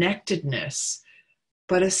of connectedness,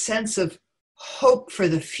 but a sense of hope for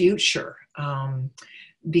the future,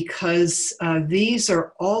 because these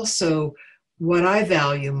are also what I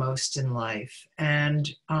value most in life. And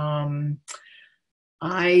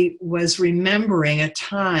I was remembering a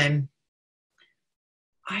time,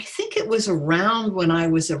 I think it was around when I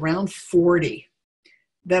was around 40,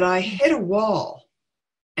 that I hit a wall,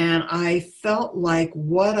 and I felt like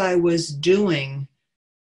what I was doing,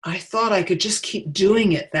 I thought I could just keep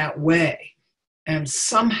doing it that way, and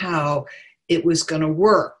somehow it was going to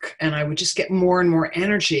work, and I would just get more and more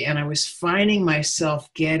energy, and I was finding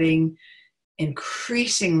myself getting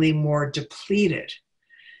increasingly more depleted.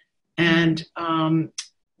 And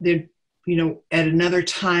there, you know, at another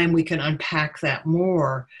time we can unpack that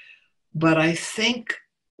more. But I think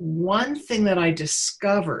one thing that I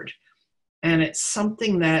discovered, and it's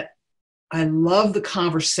something that I love the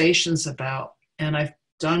conversations about, and I've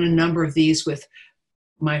done a number of these with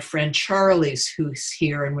my friend Charlie's, who's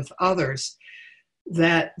here, and with others,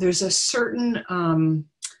 that there's a certain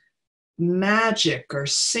magic or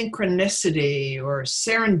synchronicity or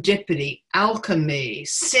serendipity, alchemy,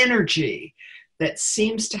 synergy that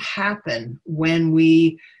seems to happen when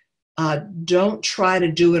we don't try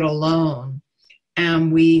to do it alone,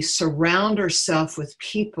 and we surround ourselves with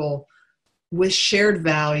people with shared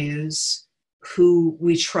values who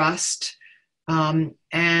we trust,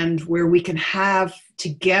 and where we can have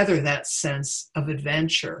together that sense of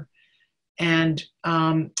adventure. And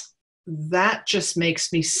that just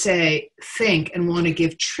makes me think and want to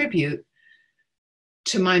give tribute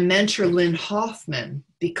to my mentor, Lynn Hoffman,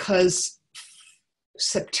 because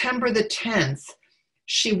September the 10th,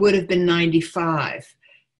 she would have been 95.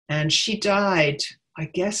 And she died, I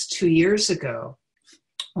guess, 2 years ago,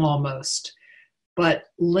 almost. But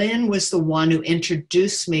Lynn was the one who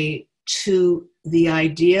introduced me to the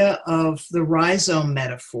idea of the rhizome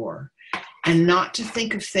metaphor, and not to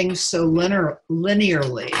think of things so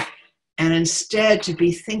linearly, and instead to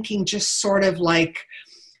be thinking just sort of like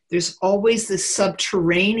there's always this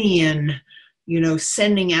subterranean, you know,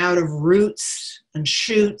 sending out of roots and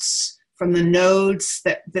shoots from the nodes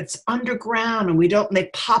that's underground, and they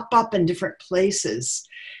pop up in different places.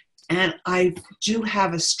 And I do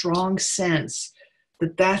have a strong sense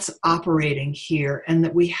that that's operating here, and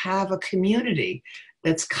that we have a community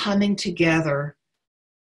that's coming together.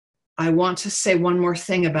 I want to say one more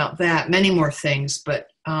thing about that, many more things, but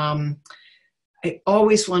I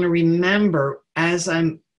always want to remember, as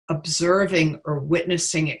I'm observing or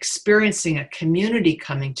witnessing, experiencing a community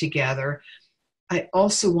coming together, I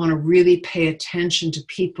also want to really pay attention to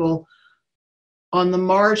people on the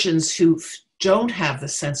margins who don't have the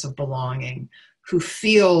sense of belonging, who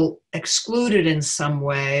feel excluded in some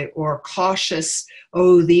way or cautious.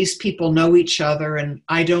 Oh, these people know each other and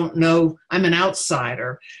I don't know, I'm an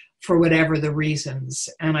outsider, for whatever the reasons.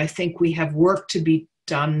 And I think we have work to be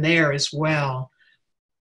done there as well.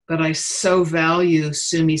 But I so value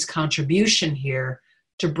Sumie's contribution here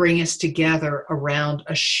to bring us together around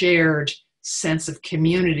a shared sense of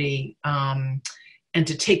community, and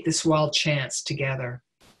to take this wild chance together.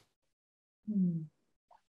 Do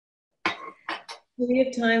we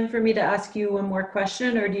have time for me to ask you one more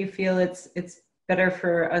question, or do you feel it's better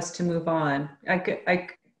for us to move on? I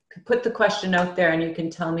could put the question out there and you can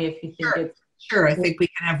tell me if you think it's... Sure, I think we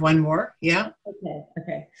can have one more, yeah.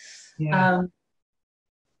 Okay. Yeah.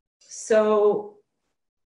 So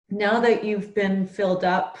now that you've been filled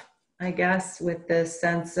up, I guess, with this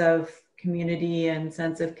sense of community and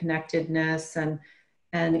sense of connectedness,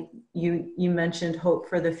 and you mentioned hope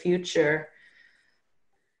for the future,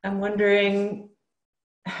 I'm wondering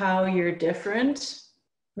how you're different,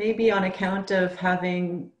 maybe on account of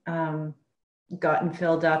having gotten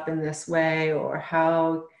filled up in this way, or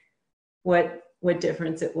what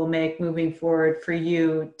difference it will make moving forward for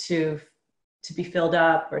you to be filled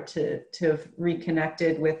up, or to have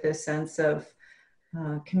reconnected with this sense of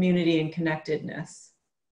community and connectedness.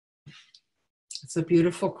 It's a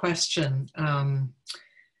beautiful question.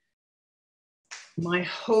 My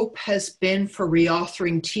hope has been for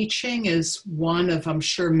reauthoring teaching as one of, I'm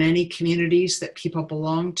sure, many communities that people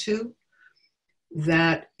belong to,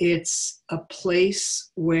 that it's a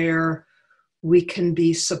place where we can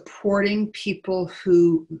be supporting people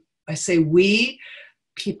who, I say we,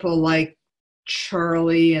 people like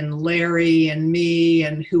Charlie and Larry and me,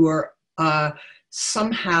 and who are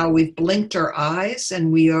somehow we've blinked our eyes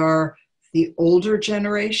and we are the older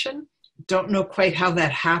generation. Don't know quite how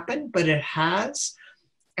that happened, but it has.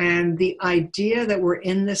 And the idea that we're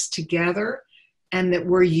in this together and that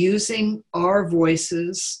we're using our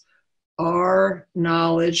voices, our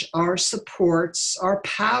knowledge, our supports, our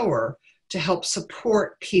power to help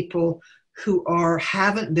support people who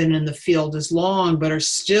haven't been in the field as long, but are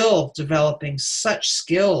still developing such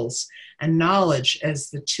skills and knowledge as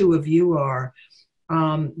the two of you are.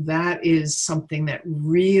 That is something that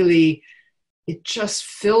really, it just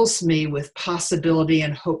fills me with possibility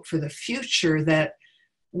and hope for the future, that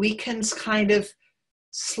we can kind of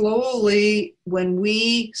slowly, when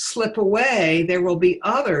we slip away, there will be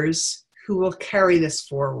others who will carry this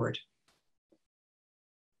forward.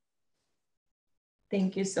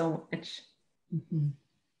 Thank you so much. Mm-hmm.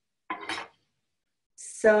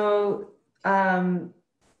 So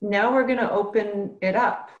now we're going to open it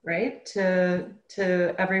up, right,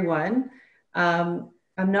 to everyone.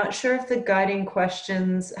 I'm not sure if the guiding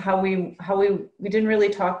questions, we didn't really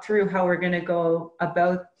talk through how we're going to go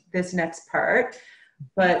about this next part,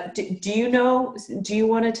 but do you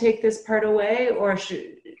want to take this part away, or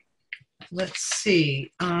should? Let's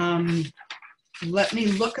see. Let me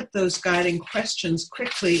look at those guiding questions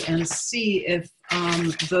quickly and see if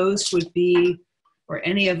those would be, or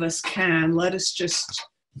any of us can. Let us just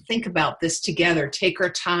think about this together, take our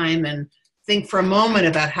time and think for a moment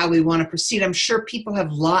about how we want to proceed. I'm sure people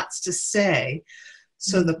have lots to say.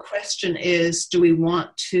 So the question is, do we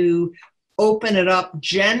want to open it up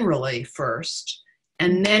generally first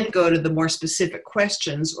and then go to the more specific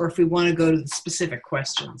questions, or if we want to go to the specific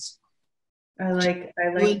questions? I like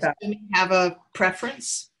that. Do you have a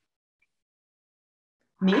preference?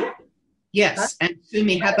 Me? Yes. And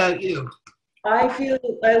Sumie, how about you?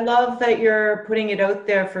 I love that you're putting it out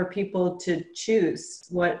there for people to choose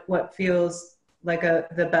what feels like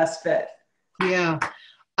the best fit. Yeah.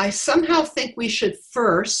 I somehow think we should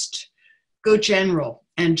first go general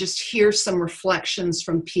and just hear some reflections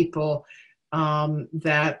from people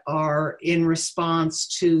that are in response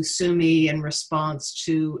to Sumie, in response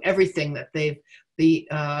to everything that the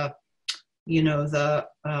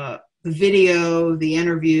video, the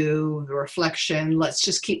interview, the reflection. Let's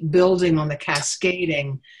just keep building on the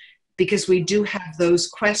cascading, because we do have those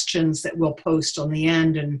questions that we'll post on the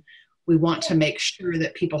end, and we want to make sure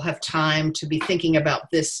that people have time to be thinking about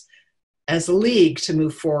this as a league to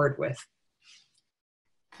move forward with.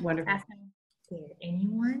 Wonderful.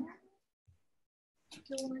 Anyone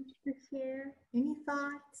who wants to share any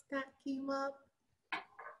thoughts that came up?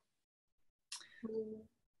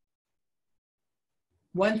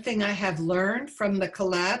 One thing I have learned from the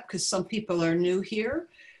collab, because some people are new here,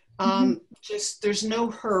 just there's no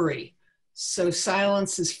hurry. So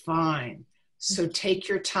silence is fine. So take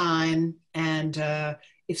your time, and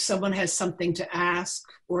if someone has something to ask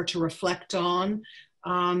or to reflect on,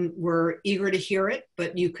 we're eager to hear it,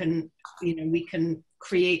 but we can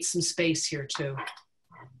create some space here too.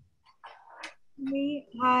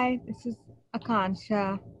 Hi, this is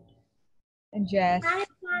Akansha and Jess. Hi,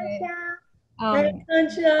 Akansha. Hi,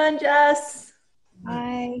 Akansha and Jess.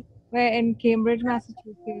 Hi, we're in Cambridge,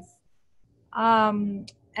 Massachusetts.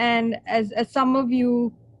 And as some of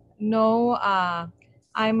you know,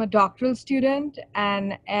 I'm a doctoral student,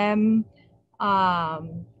 and M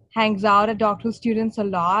hangs out at doctoral students a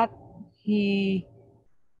lot.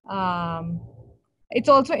 It's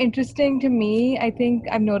also interesting to me. I think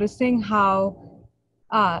I'm noticing how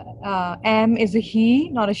M is a he,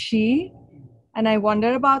 not a she, and I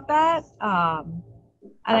wonder about that.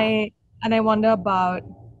 And I wonder about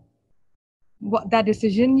what that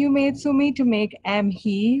decision you made, Sumie, to make M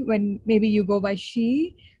he when maybe you go by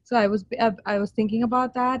she. So I was thinking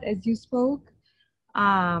about that as you spoke.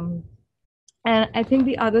 And I think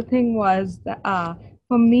the other thing was that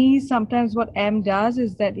for me, sometimes what M does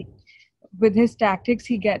is that with his tactics,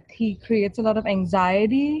 he creates a lot of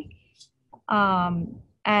anxiety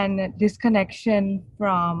and disconnection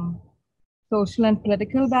from social and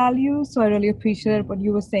political values. So I really appreciate what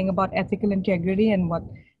you were saying about ethical integrity and what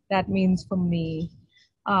that means for me.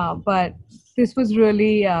 But this was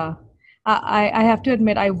really, I have to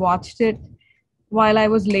admit, I watched it while I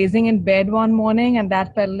was lazing in bed one morning, and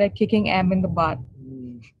that felt like kicking M in the butt.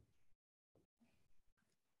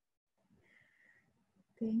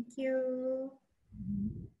 Thank you.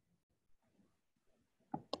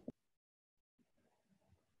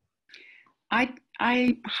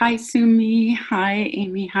 Hi Sumie, hi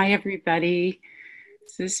Amy, hi everybody.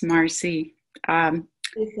 This is Marcy.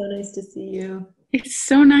 It's so nice to see you. It's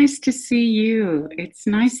so nice to see you. It's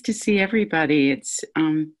nice to see everybody.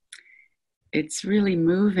 It's really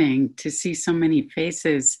moving to see so many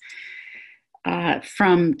faces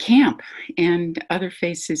from camp and other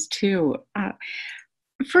faces too.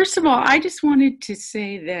 First of all, I just wanted to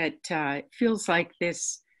say that it feels like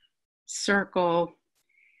this circle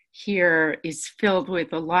here is filled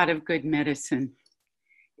with a lot of good medicine.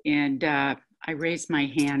 And I raise my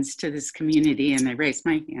hands to this community, and I raise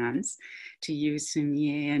my hands to you,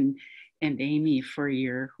 Sumie and Amy, for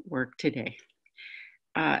your work today.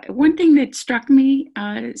 One thing that struck me,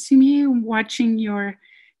 Sumie, watching your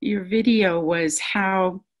video was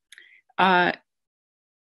how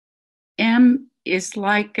M is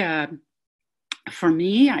like, for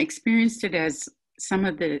me, I experienced it as some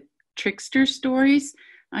of the trickster stories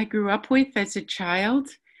I grew up with as a child.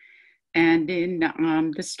 And in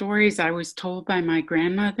the stories I was told by my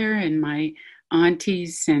grandmother and my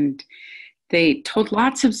aunties, and they told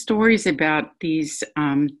lots of stories about these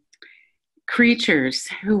creatures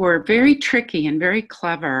who were very tricky and very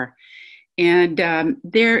clever. And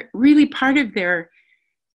they're really part of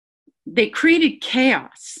they created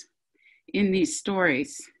chaos in these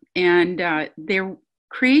stories. And their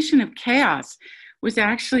creation of chaos was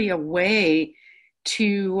actually a way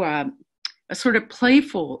to a sort of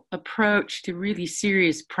playful approach to really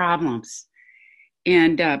serious problems,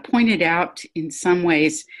 and pointed out in some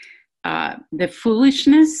ways the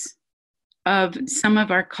foolishness of some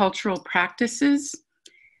of our cultural practices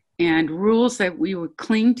and rules that we would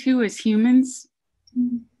cling to as humans.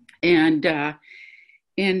 And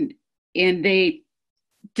they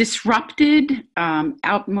disrupted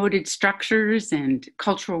outmoded structures and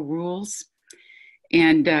cultural rules.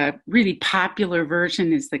 And a really popular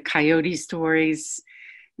version is the coyote stories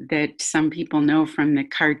that some people know from the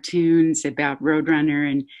cartoons about Roadrunner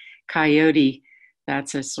and Coyote.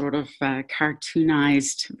 That's a sort of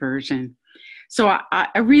cartoonized version. So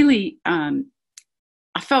I really,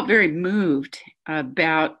 I felt very moved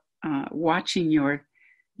about watching your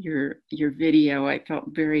video. I felt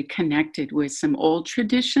very connected with some old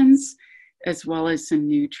traditions as well as some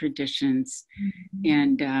new traditions. Mm-hmm.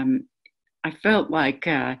 And I felt like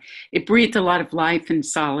it breathed a lot of life and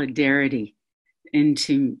solidarity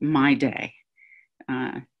into my day.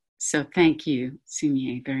 So thank you,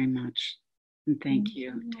 Sumie, very much. And thank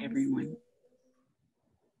you to everyone.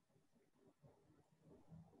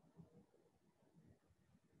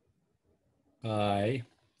 Hi,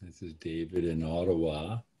 this is David in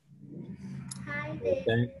Ottawa. Hi,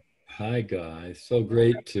 David. Hi, guys. So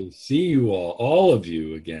great to see you all of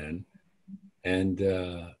you again. And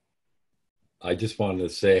I just wanted to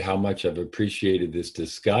say how much I've appreciated this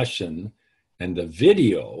discussion and the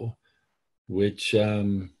video, which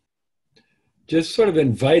just sort of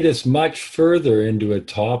invite us much further into a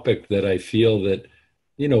topic that I feel that,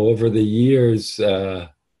 you know, over the years,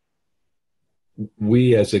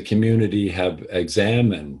 we as a community have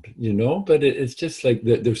examined, you know, but it's just like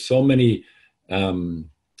there's so many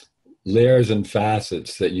layers and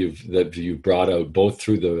facets that you've brought out, both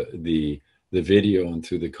through the video and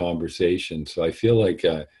through the conversation. So I feel like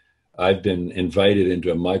I've been invited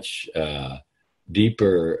into a much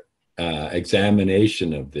deeper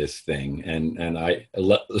examination of this thing. And I,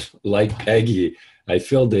 like Peggy, I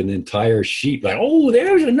filled an entire sheet, like, oh,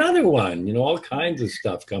 there's another one, you know, all kinds of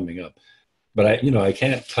stuff coming up. But I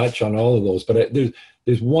can't touch on all of those. But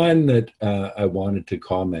there's one that I wanted to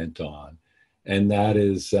comment on, and that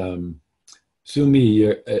is,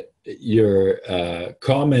 Sumie, you're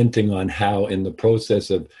commenting on how in the process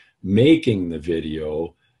of making the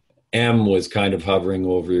video, M was kind of hovering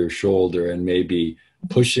over your shoulder and maybe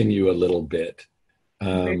pushing you a little bit.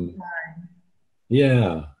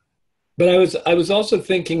 Yeah, but I was also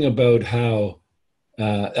thinking about how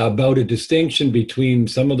about a distinction between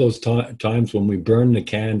some of those times when we burn the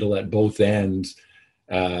candle at both ends,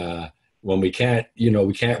 when we can't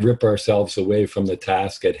rip ourselves away from the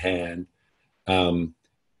task at hand. And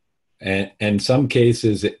some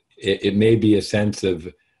cases it may be a sense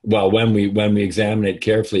of, well, when we examine it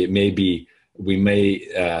carefully, we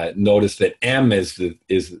may notice that M is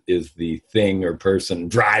the thing or person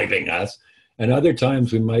driving us, and other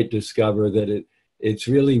times we might discover that it's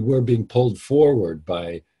really we're being pulled forward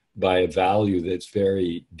by a value that's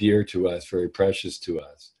very dear to us, very precious to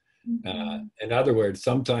us. Mm-hmm. In other words,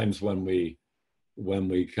 sometimes when we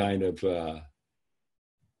kind of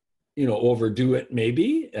overdo it,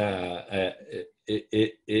 maybe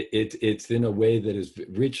it's in a way that is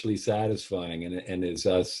richly satisfying and is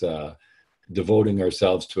us devoting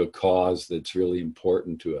ourselves to a cause that's really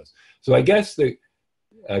important to us. So I guess the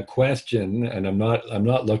question, and I'm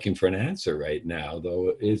not looking for an answer right now,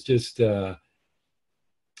 though, is just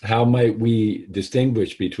how might we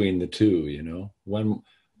distinguish between the two? You know,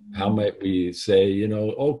 how might we say, you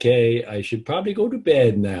know, okay, I should probably go to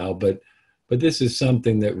bed now, but this is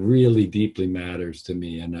something that really deeply matters to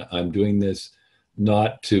me, and I'm doing this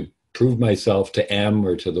not to prove myself to M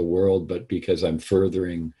or to the world, but because I'm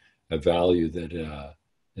furthering a value that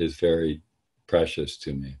is very precious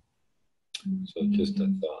to me. So just a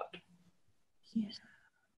thought. Yeah.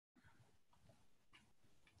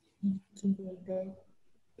 Thank you, David.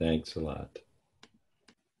 Thanks a lot.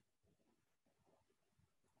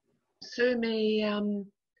 Sumie,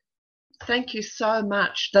 thank you so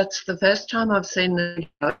much. That's the first time I've seen the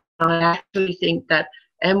video. I actually think that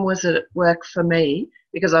M was at work for me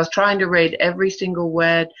because I was trying to read every single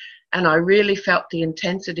word, and I really felt the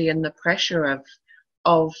intensity and the pressure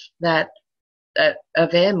of that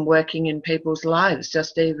of M working in people's lives.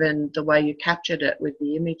 Just even the way you captured it with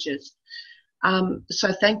the images.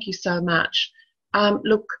 So thank you so much.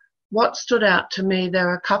 Look, what stood out to me, there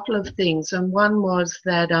are a couple of things, and one was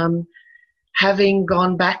that having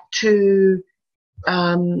gone back to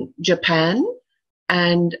Japan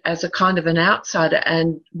and as a kind of an outsider,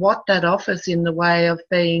 and what that offers in the way of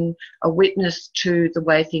being a witness to the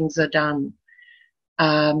way things are done.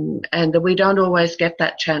 And that we don't always get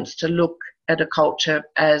that chance to look at a culture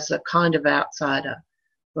as a kind of outsider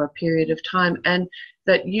for a period of time. And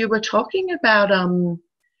that you were talking about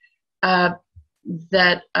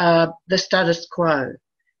the status quo,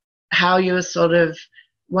 how you're sort of,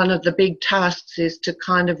 one of the big tasks is to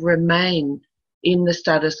kind of remain in the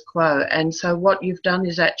status quo. And so what you've done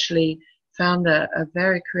is actually found a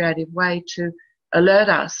very creative way to alert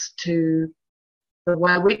us to the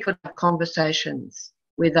way we could have conversations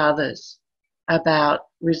with others about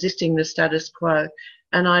resisting the status quo.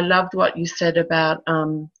 And I loved what you said about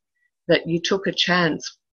that you took a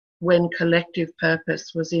chance when collective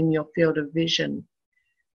purpose was in your field of vision.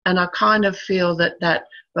 And I kind of feel that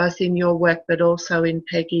both in your work, but also in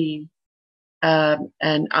Peggy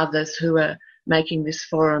and others who are making this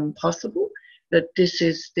forum possible, that this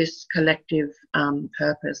is this collective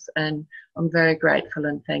purpose. And I'm very grateful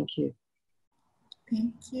and thank you.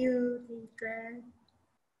 Thank you, Druker.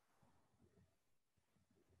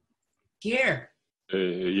 Here.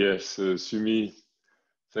 Yes, Sumie,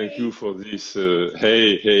 thank you for this.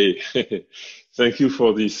 Hey, thank you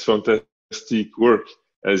for this fantastic work.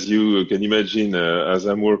 As you can imagine, as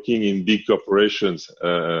I'm working in big corporations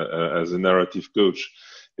as a narrative coach,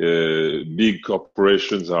 big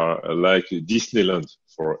corporations are like Disneyland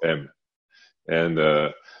for M. And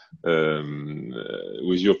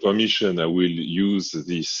with your permission, I will use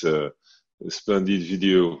this splendid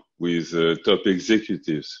video with top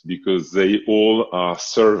executives because they all are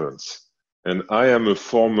servants. And I am a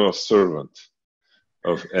former servant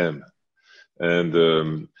of M.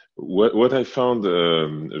 And what I found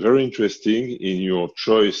very interesting in your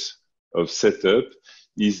choice of setup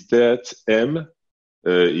is that M,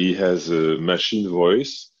 he has a machine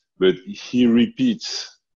voice, but he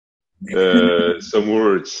repeats some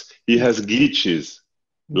words. He has glitches,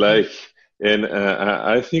 like, and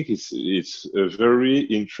I think it's a very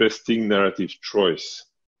interesting narrative choice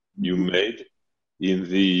you made in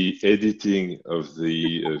the editing of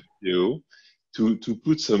the video to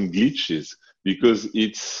put some glitches, because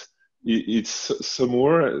it's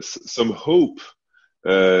somewhere some hope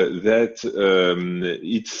that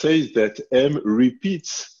it says that M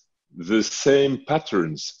repeats the same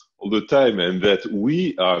patterns all the time, and that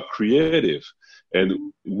we are creative and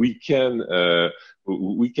we can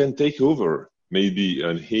take over maybe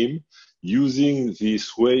on him, using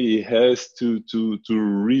this way he has to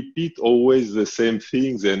repeat always the same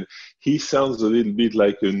things, and he sounds a little bit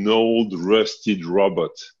like an old rusted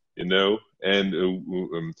robot, you know, and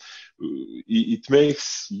it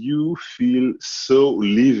makes you feel so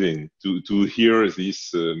living to hear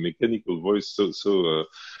this mechanical voice. So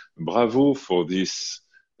bravo for this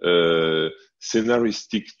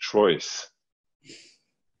scenaristic choice.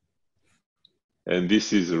 And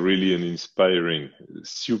this is really an inspiring,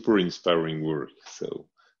 super inspiring work. So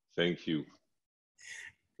thank you.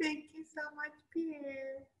 Thank you so much,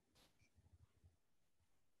 Pierre.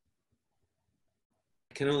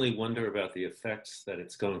 I can only wonder about the effects that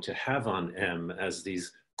it's going to have on M as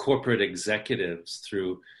these corporate executives,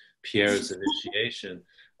 through Pierre's initiation,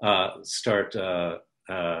 start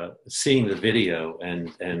seeing the video,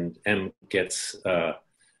 and M gets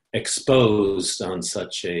exposed on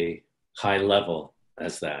such a high level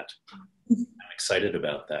as that. I'm excited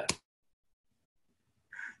about that.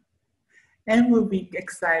 And we'll be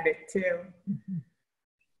excited too.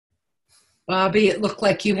 Bobby, it looked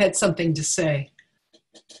like you had something to say.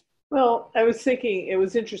 Well, I was thinking it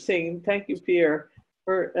was interesting. Thank you, Pierre,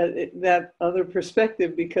 for that other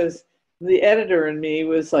perspective, because the editor in me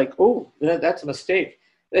was like, oh, that's a mistake.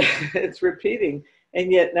 It's repeating.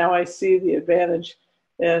 And yet now I see the advantage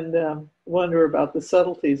and wonder about the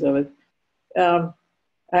subtleties of it.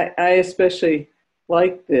 I especially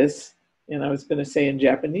like this And I was going to say in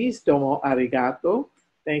Japanese, domo arigato.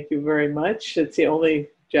 Thank you very much. It's the only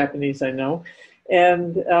Japanese I know.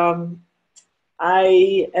 And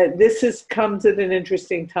this comes at an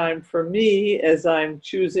interesting time for me as I'm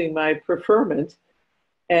choosing my preferment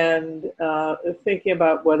and thinking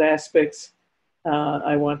about what aspects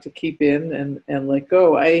I want to keep in and let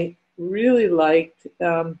go. I really liked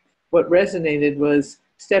what resonated was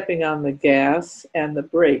stepping on the gas and the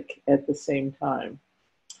brake at the same time.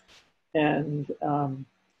 And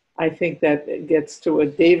I think that gets to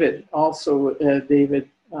what David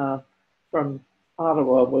from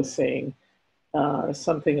Ottawa was saying,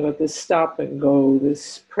 something about this stop and go,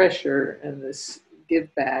 this pressure and this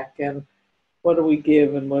give back, and what do we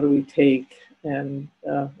give and what do we take? And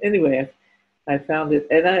anyway, I found it,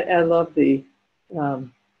 and I love the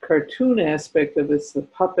cartoon aspect of this, the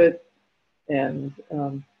puppet, and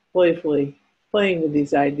playfully playing with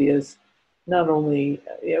these ideas, not only,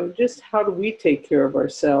 just how do we take care of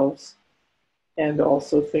ourselves, and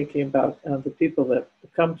also thinking about the people that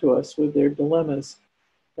come to us with their dilemmas.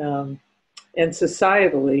 And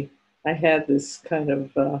societally, I had this kind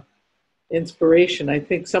of inspiration. I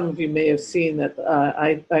think some of you may have seen that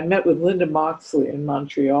I met with Linda Moxley in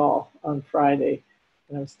Montreal on Friday,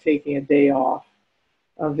 and I was taking a day off,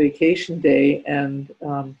 a vacation day, and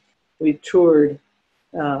we toured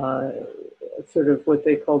sort of what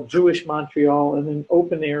they call Jewish Montreal in an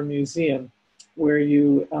open-air museum where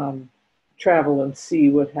you travel and see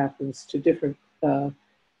what happens to different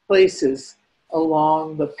places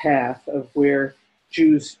along the path of where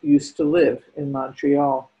Jews used to live in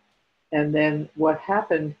Montreal. And then what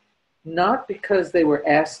happened, not because they were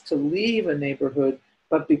asked to leave a neighborhood,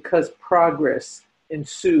 but because progress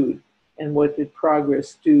ensued. And what did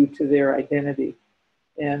progress do to their identity?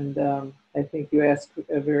 And I think you asked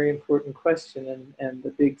a very important question, and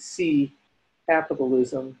the big C,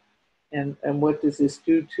 capitalism, and what does this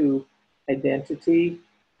do to identity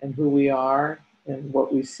and who we are and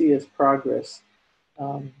what we see as progress,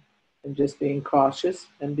 and just being cautious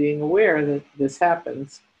and being aware that this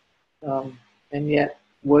happens, and yet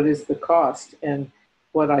what is the cost? And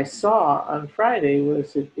what I saw on Friday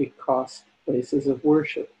was it cost places of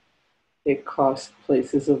worship, it cost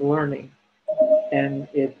places of learning, and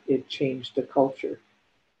it changed the culture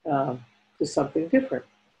to something different.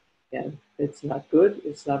 And it's not good,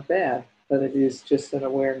 it's not bad, but it is just an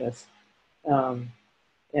awareness.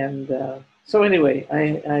 So anyway,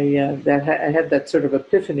 I had that sort of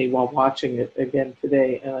epiphany while watching it again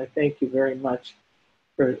today, and I thank you very much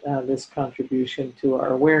for this contribution to our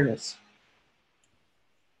awareness.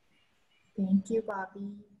 Thank you,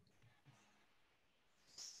 Bobby.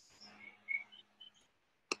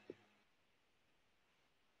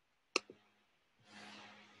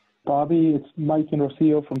 Bobby, it's Mike and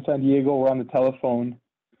Rocio from San Diego. We're on the telephone.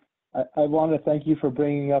 I want to thank you for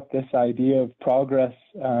bringing up this idea of progress,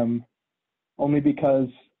 only because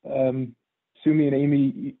Sumie and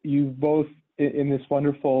Amy, you both in this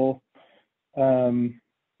wonderful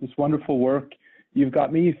work, you've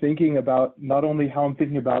got me thinking about not only how I'm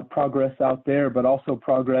thinking about progress out there, but also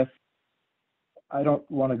progress. I don't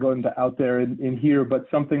want to go into out there in here, but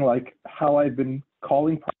something like how I've been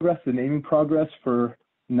calling progress and naming progress for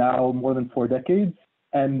now more than 4 decades,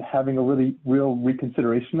 and having a really real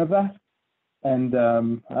reconsideration of that. And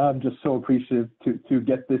I'm just so appreciative to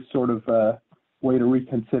get this sort of way to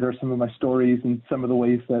reconsider some of my stories and some of the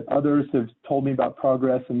ways that others have told me about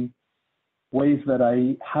progress, and ways that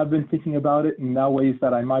I have been thinking about it, and now ways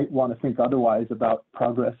that I might want to think otherwise about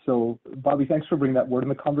progress. So Bobby, thanks for bringing that word in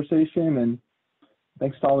the conversation, and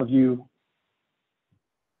thanks to all of you.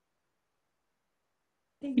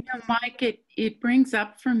 You know, Mike, it brings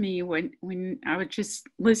up for me when I was just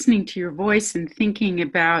listening to your voice and thinking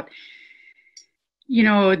about, you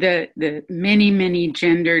know, the many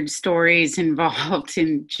gendered stories involved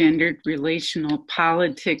in gendered relational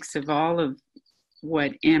politics of all of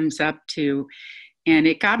what M's up to. And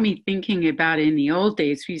it got me thinking about, in the old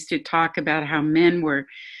days, we used to talk about how men were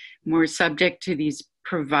more subject to these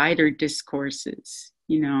provider discourses,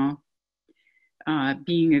 you know,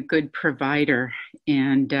 being a good provider,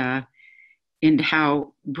 and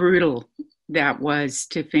how brutal that was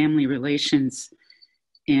to family relations.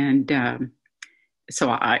 And so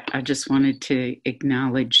I just wanted to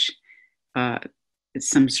acknowledge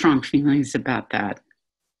some strong feelings about that,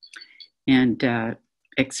 and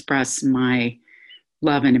express my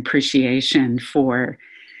love and appreciation for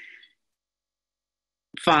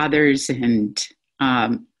fathers and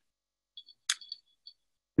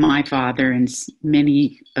my father and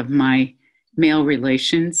many of my male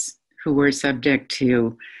relations who were subject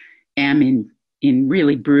to in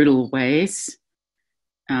really brutal ways.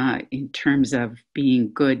 in terms of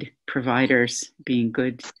being good providers, being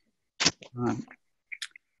good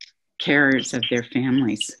carers of their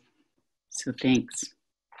families. So thanks.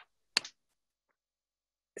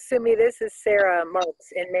 Sumie, this is Sarah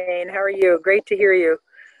Marks in Maine. How are you? Great to hear you.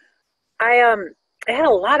 I had a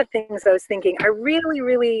lot of things I was thinking. I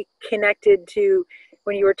really connected to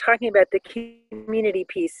when you were talking about the community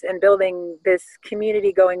piece and building this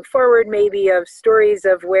community going forward, maybe of stories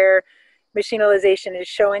of where machinalization is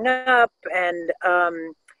showing up and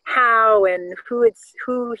how and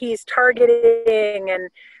who he's targeting. And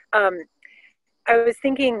I was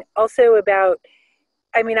thinking also about,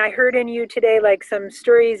 I mean, I heard in you today like some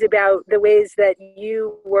stories about the ways that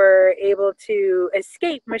you were able to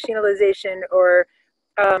escape machinalization, or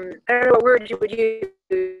I don't know what word you would use,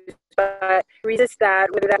 but resist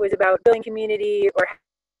that, whether that was about building community or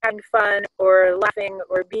having fun or laughing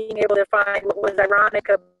or being able to find what was ironic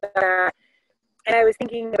about that. And I was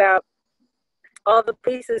thinking about all the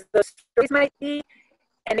places those stories might be,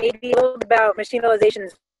 and maybe a little bit about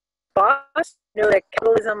machinalization's boss, you know, the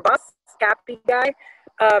capitalism boss, Cappy guy.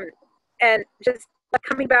 And just like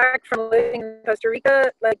coming back from living in Costa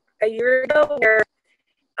Rica like a year ago, where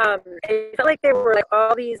it felt like there were like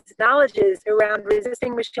all these knowledges around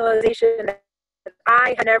resisting machinalization that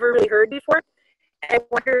I had never really heard before. I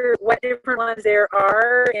wonder what different ones there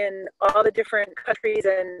are in all the different countries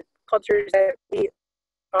and cultures that we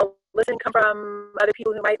all listen come from, other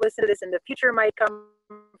people who might listen to this in the future might come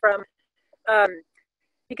from.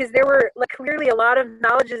 Because there were like clearly a lot of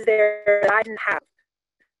knowledges there that I didn't have.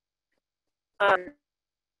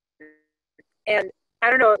 And I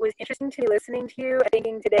don't know, it was interesting to me listening to you.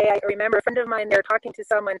 Thinking today, I remember a friend of mine there talking to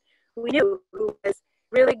someone who we knew who was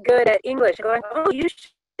really good at English, and going, "Oh, you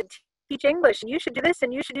should teach English, and you should do this,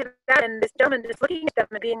 and you should do that." And this gentleman just looking at them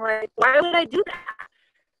and being like, "Why would I do that?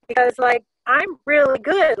 Because like I'm really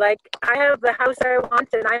good. Like I have the house I want,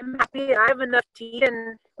 and I'm happy, and I have enough to eat,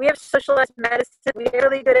 and we have socialized medicine. We have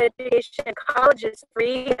really good education, and college is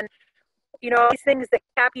free, and you know, all these things that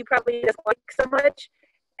Cappy probably doesn't like so much,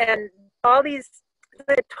 and all these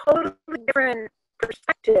a totally different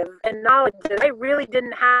perspective and knowledge that I really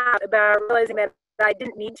didn't have about realizing that I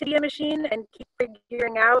didn't need to be a machine and keep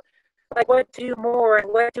figuring out like what to do more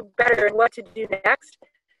and what to do better and what to do next.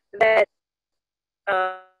 That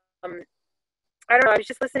I don't know, I was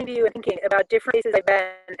just listening to you and thinking about different places I've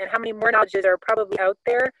been and how many more knowledges are probably out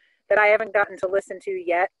there that I haven't gotten to listen to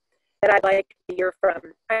yet that I'd like to hear from.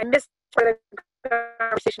 I missed part of the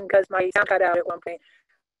conversation because my sound cut out at one point.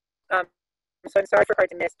 So I'm sorry for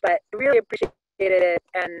part to miss, but I really appreciated it.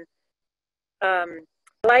 And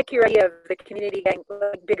I like your idea of the community getting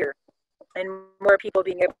bigger and more people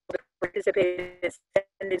being able to participate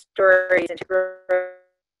in these stories and to grow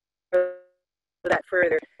that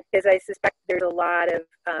further. Because I suspect there's a lot of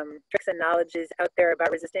tricks and knowledges out there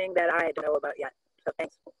about resisting that I don't know about yet. So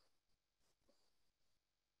thanks.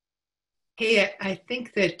 Hey, I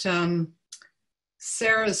think that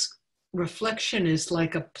Sarah's reflection is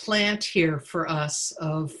like a plant here for us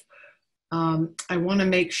of, I want to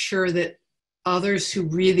make sure that others who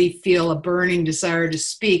really feel a burning desire to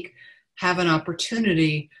speak have an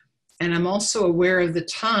opportunity. And I'm also aware of the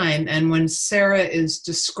time. And when Sarah is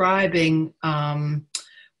describing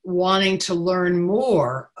wanting to learn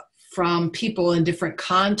more from people in different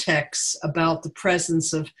contexts about the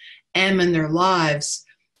presence of M in their lives,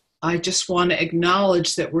 I just want to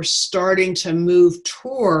acknowledge that we're starting to move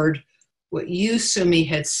toward what you, Sumie,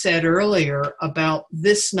 had said earlier about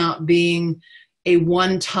this not being a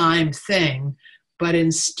one-time thing, but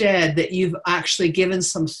instead that you've actually given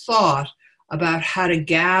some thought about how to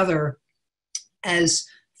gather as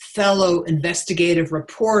fellow investigative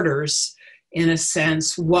reporters, in a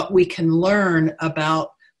sense, what we can learn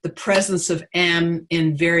about the presence of M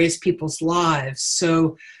in various people's lives.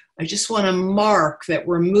 So I just want to mark that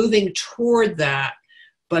we're moving toward that,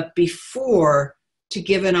 but before, to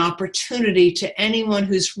give an opportunity to anyone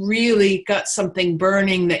who's really got something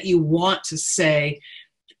burning that you want to say,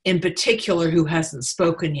 in particular, who hasn't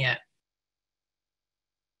spoken yet.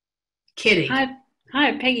 Kitty. Hi,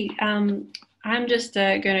 Peggy. I'm just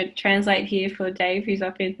going to translate here for Dave, who's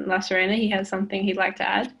up in La Serena. He has something he'd like to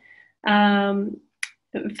add.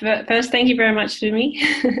 First, thank you very much, Sumie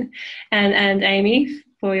and Amy,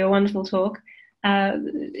 for your wonderful talk.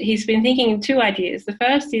 He's been thinking of two ideas. The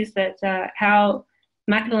first is that how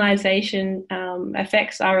machinalization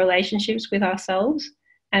affects our relationships with ourselves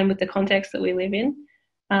and with the context that we live in,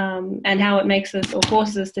 and how it makes us or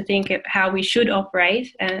forces us to think of how we should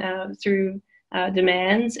operate through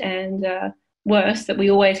demands and worse, that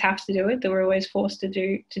we always have to do it, that we're always forced to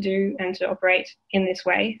do and to operate in this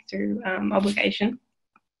way through obligation.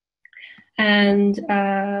 And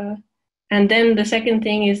then the second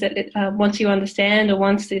thing is that once you understand, or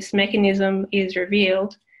once this mechanism is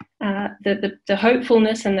revealed, the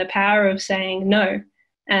hopefulness and the power of saying no,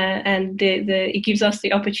 and it gives us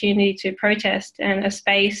the opportunity to protest and a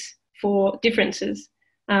space for differences,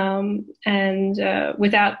 and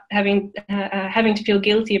without having to feel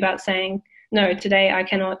guilty about saying no, today I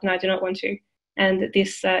cannot and I do not want to. And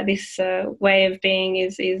this way of being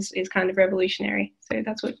is kind of revolutionary. So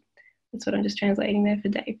that's what I'm just translating there for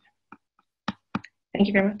Dave. Thank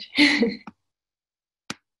you very much.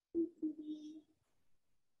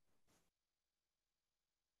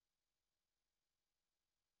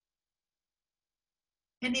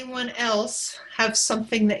 Anyone else have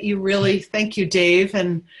something that you really, thank you, Dave,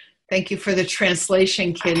 and thank you for the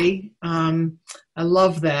translation, Kitty. I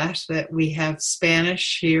love that we have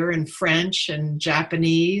Spanish here and French and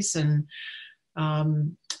Japanese and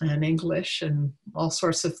English and all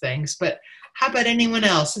sorts of things. But how about anyone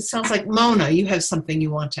else? It sounds like Mona, you have something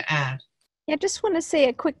you want to add. Yeah, I just want to say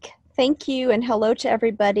a quick thank you and hello to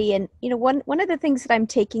everybody. And, you know, one of the things that I'm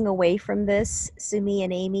taking away from this, Sumie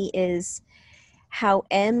and Amy, is how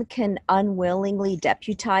M can unwillingly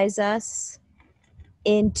deputize us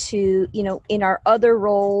into, you know, in our other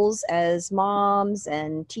roles as moms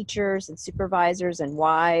and teachers and supervisors and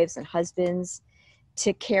wives and husbands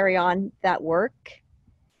to carry on that work.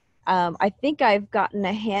 I think I've gotten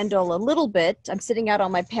a handle a little bit. I'm sitting out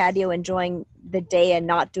on my patio enjoying the day and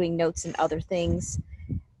not doing notes and other things.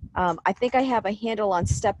 I think I have a handle on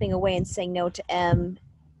stepping away and saying no to M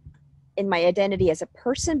in my identity as a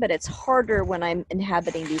person, but it's harder when I'm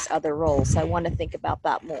inhabiting these other roles. So I want to think about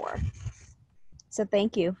that more. So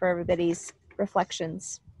thank you for everybody's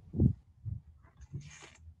reflections.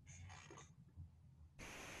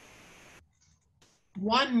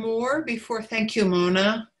 One more before, thank you,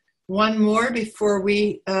 Mona. One more before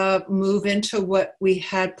we move into what we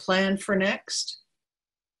had planned for next.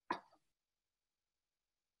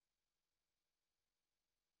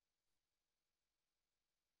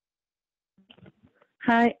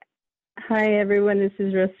 Hi everyone. This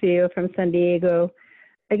is Rocio from San Diego.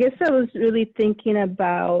 I guess I was really thinking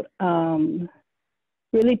about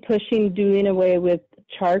really pushing doing away with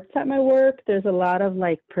charts at my work. There's a lot of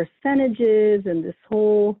like percentages and this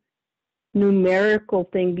whole numerical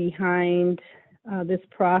thing behind this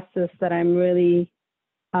process that I'm really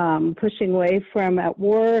pushing away from at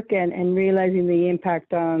work and realizing the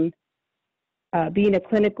impact on being a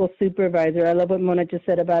clinical supervisor. I love what Mona just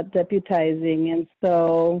said about deputizing. And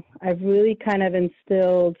so I've really kind of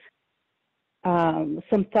instilled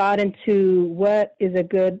some thought into what is a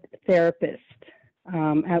good therapist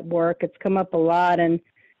at work. It's come up a lot, and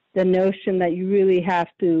the notion that you really have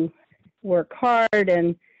to work hard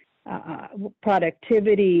and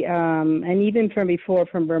productivity, and even from before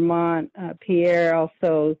from Vermont, Pierre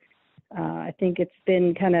also, I think it's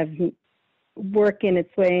been kind of working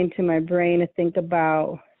its way into my brain to think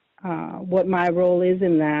about what my role is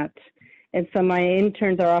in that. And so my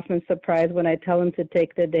interns are often surprised when I tell them to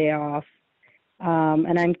take the day off.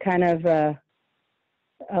 And I'm kind of a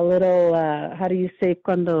little, how do you say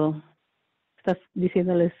cuando estás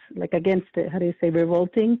diciéndoles like against it? How do you say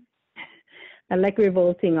revolting? I like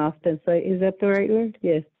revolting often. So is that the right word?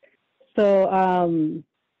 Yes. So I'm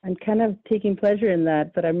kind of taking pleasure in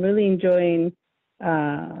that, but I'm really enjoying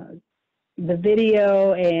the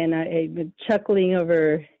video, and I've been chuckling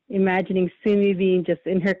over imagining Sumie being just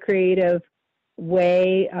in her creative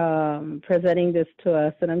way presenting this to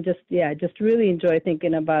us. And I'm just really enjoy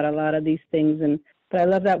thinking about a lot of these things. But I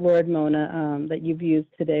love that word, Mona, that you've used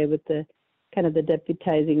today with the kind of the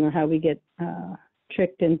deputizing, or how we get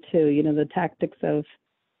tricked into, you know, the tactics of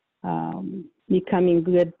becoming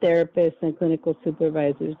good therapists and clinical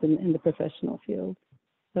supervisors in the professional field.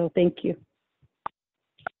 So thank you.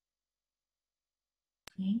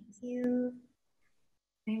 Thank you.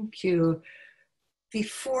 Thank you.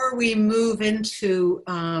 Before we move into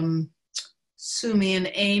Sumie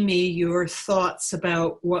and Amy, your thoughts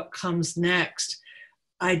about what comes next,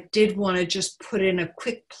 I did want to just put in a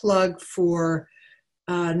quick plug for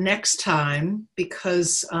next time,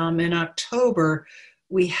 because in October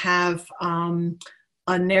we have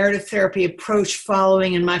a narrative therapy approach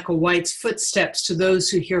following in Michael White's footsteps to those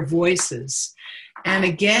who hear voices. And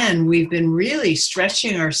again, we've been really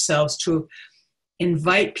stretching ourselves to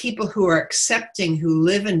invite people who are accepting, who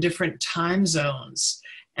live in different time zones.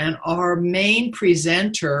 And our main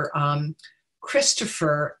presenter,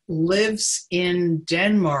 Christopher, lives in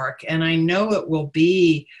Denmark. And I know it will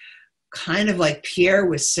be kind of like Pierre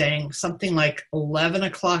was saying, something like 11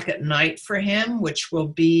 o'clock at night for him, which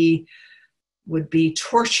would be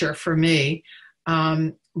torture for me.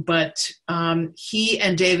 but he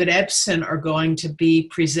and David Ebsen are going to be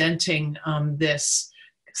presenting this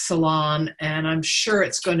salon, and I'm sure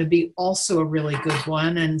it's going to be also a really good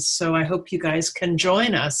one. And so I hope you guys can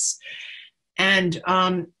join us. And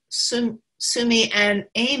Sumie and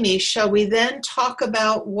Amy, shall we then talk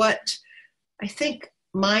about what I think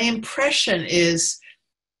my impression is,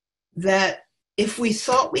 that if we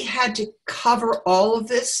thought we had to cover all of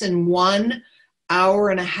this in 1 hour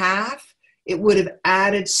and a half, it would have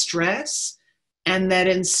added stress, and that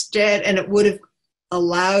instead, and it would have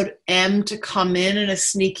allowed M to come in a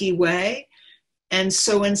sneaky way. And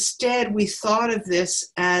so instead we thought of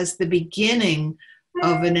this as the beginning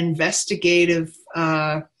of an investigative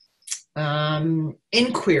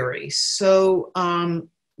inquiry. So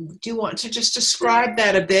do you want to just describe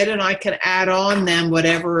that a bit, and I can add on then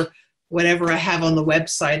whatever I have on the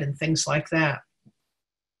website and things like that.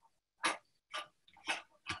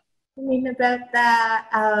 You mean about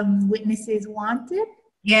the witnesses wanted?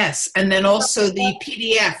 Yes, and then also the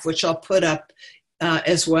PDF, which I'll put up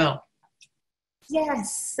as well.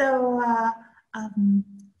 Yes, so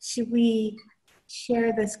should we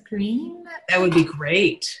share the screen? That would be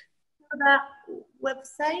great. For that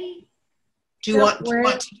website? Do you want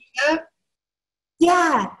to do that?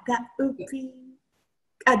 Yeah, that would be,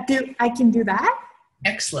 I can do that?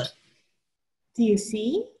 Excellent. Do you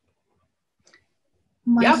see?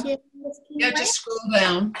 Yep. Yeah, just scroll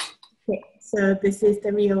down. Okay, so this is the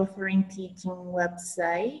Reauthoring Teaching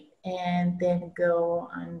website, and then go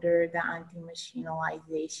under the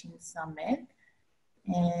Anti-Machinalization Summit,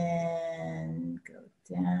 and go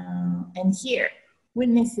down, and here,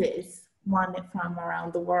 witnesses wanted from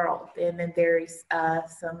around the world, and then there's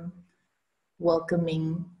some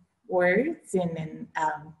welcoming words, and then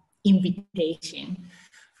invitation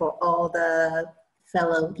for all the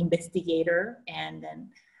fellow investigator, and then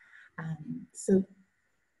so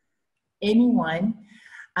anyone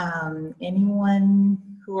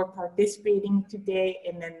who are participating today,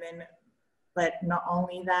 and then but not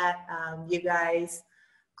only that, you guys,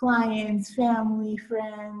 clients, family,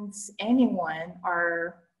 friends, anyone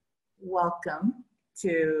are welcome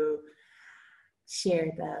to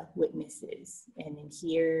share the witnesses. And in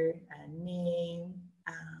here, name,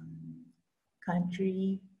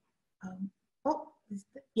 country,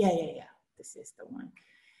 this is the one.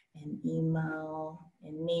 And email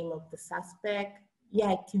and name of the suspect.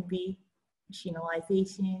 Yeah, it can be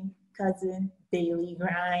machinalization, cousin, daily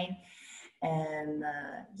grind. And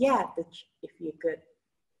if you could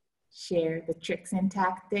share the tricks and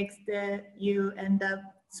tactics that you end up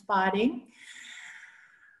spotting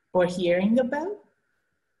or hearing about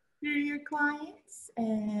through your clients.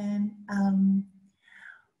 And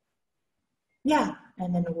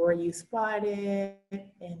and then where you spotted,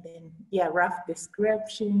 and then rough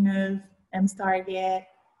description of M's target,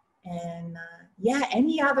 and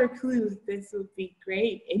any other clues. This would be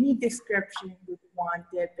great. Any description we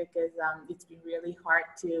wanted, because it's been really hard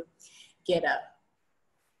to get a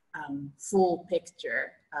full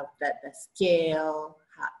picture of the scale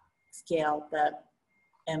the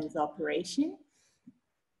M's operation.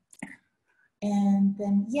 And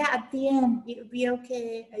then, at the end, it would be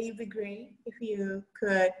okay. It would be great if you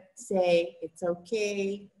could say it's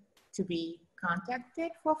okay to be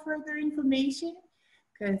contacted for further information.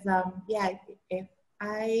 Because, if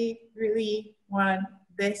I really want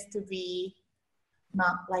this to be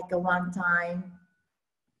not like a one-time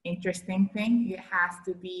interesting thing, it has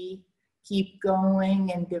to be keep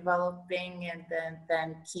going and developing, and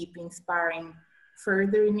then keep inspiring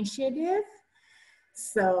further initiative.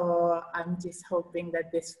 So I'm just hoping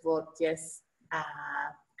that this will just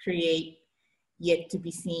create yet to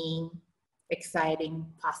be seen exciting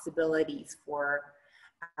possibilities for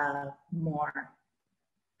more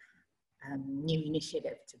new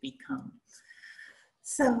initiative to become.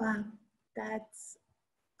 So that's,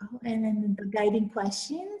 and then the guiding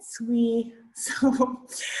questions,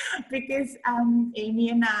 because Amy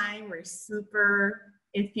and I were super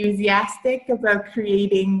enthusiastic about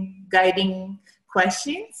creating guiding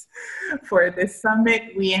questions for the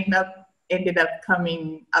summit, we ended up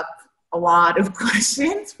coming up a lot of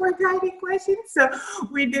questions for guiding questions. So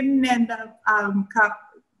we didn't end up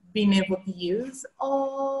being able to use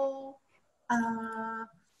all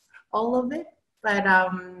of it, but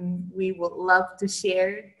we would love to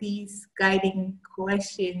share these guiding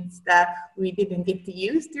questions that we didn't get to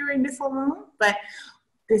use during the salon, but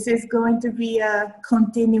this is going to be a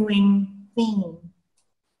continuing theme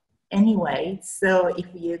anyway. So if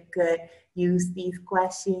you could use these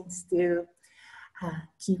questions to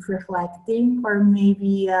keep reflecting, or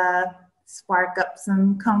maybe spark up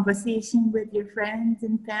some conversation with your friends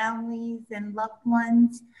and families and loved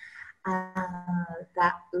ones,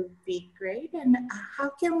 that would be great. And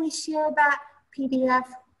how can we share that PDF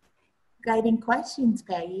guiding questions,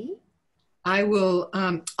 Peggy? I will,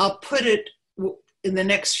 I'll put it in the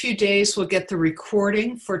next few days. We'll get the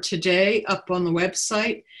recording for today up on the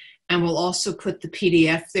website, and we'll also put the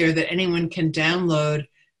PDF there that anyone can download.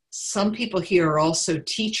 Some people here are also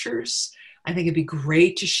teachers. I think it'd be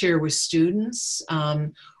great to share with students,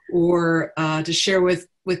 or to share with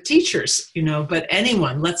teachers, you know, but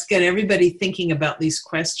anyone. Let's get everybody thinking about these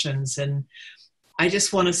questions. And I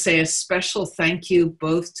just want to say a special thank you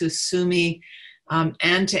both to Sumie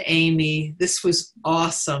and to Amy. This was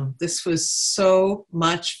awesome. This was so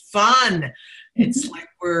much fun. It's like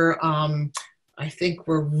we're, I think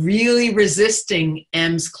we're really resisting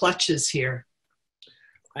M's clutches here.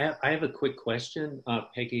 I have a quick question,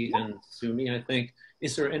 Peggy and Sumie, I think.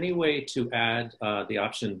 Is there any way to add the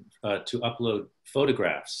option to upload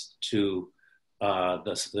photographs to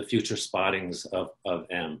the future spottings of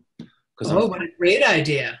M? Oh, what a great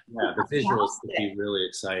idea. Yeah, the visuals would be really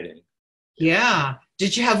exciting. Yeah.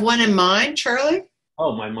 Did you have one in mind, Charlie?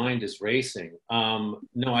 Oh, my mind is racing.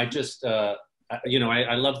 No, I just, you know,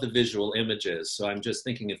 I love the visual images. So I'm just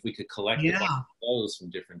thinking if we could collect a bunch of those from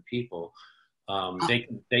different people,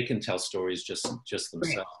 they can tell stories just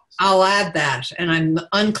themselves. Right. I'll add that. And I'm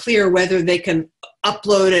unclear whether they can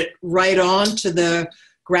upload it right on to the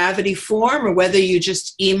Gravity form or whether you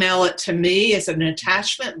just email it to me as an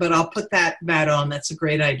attachment, but I'll put that on. That's a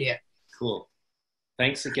great idea. Cool.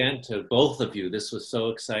 Thanks again to both of you. This was so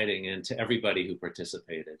exciting, and to everybody who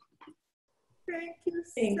participated. Thank you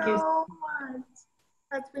so much.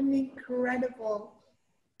 That's been incredible.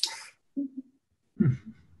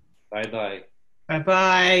 Bye-bye.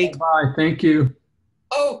 Bye-bye. Bye. Thank you.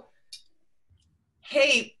 Oh,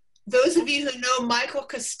 hey, those of you who know Michael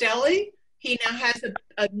Castelli, he now has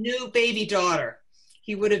a new baby daughter.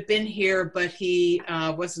 He would have been here, but he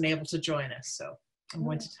wasn't able to join us. So I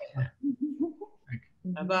wanted to tell you that.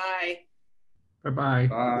 Bye-bye. Bye-bye.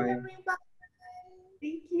 Bye.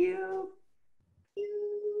 Thank you. you.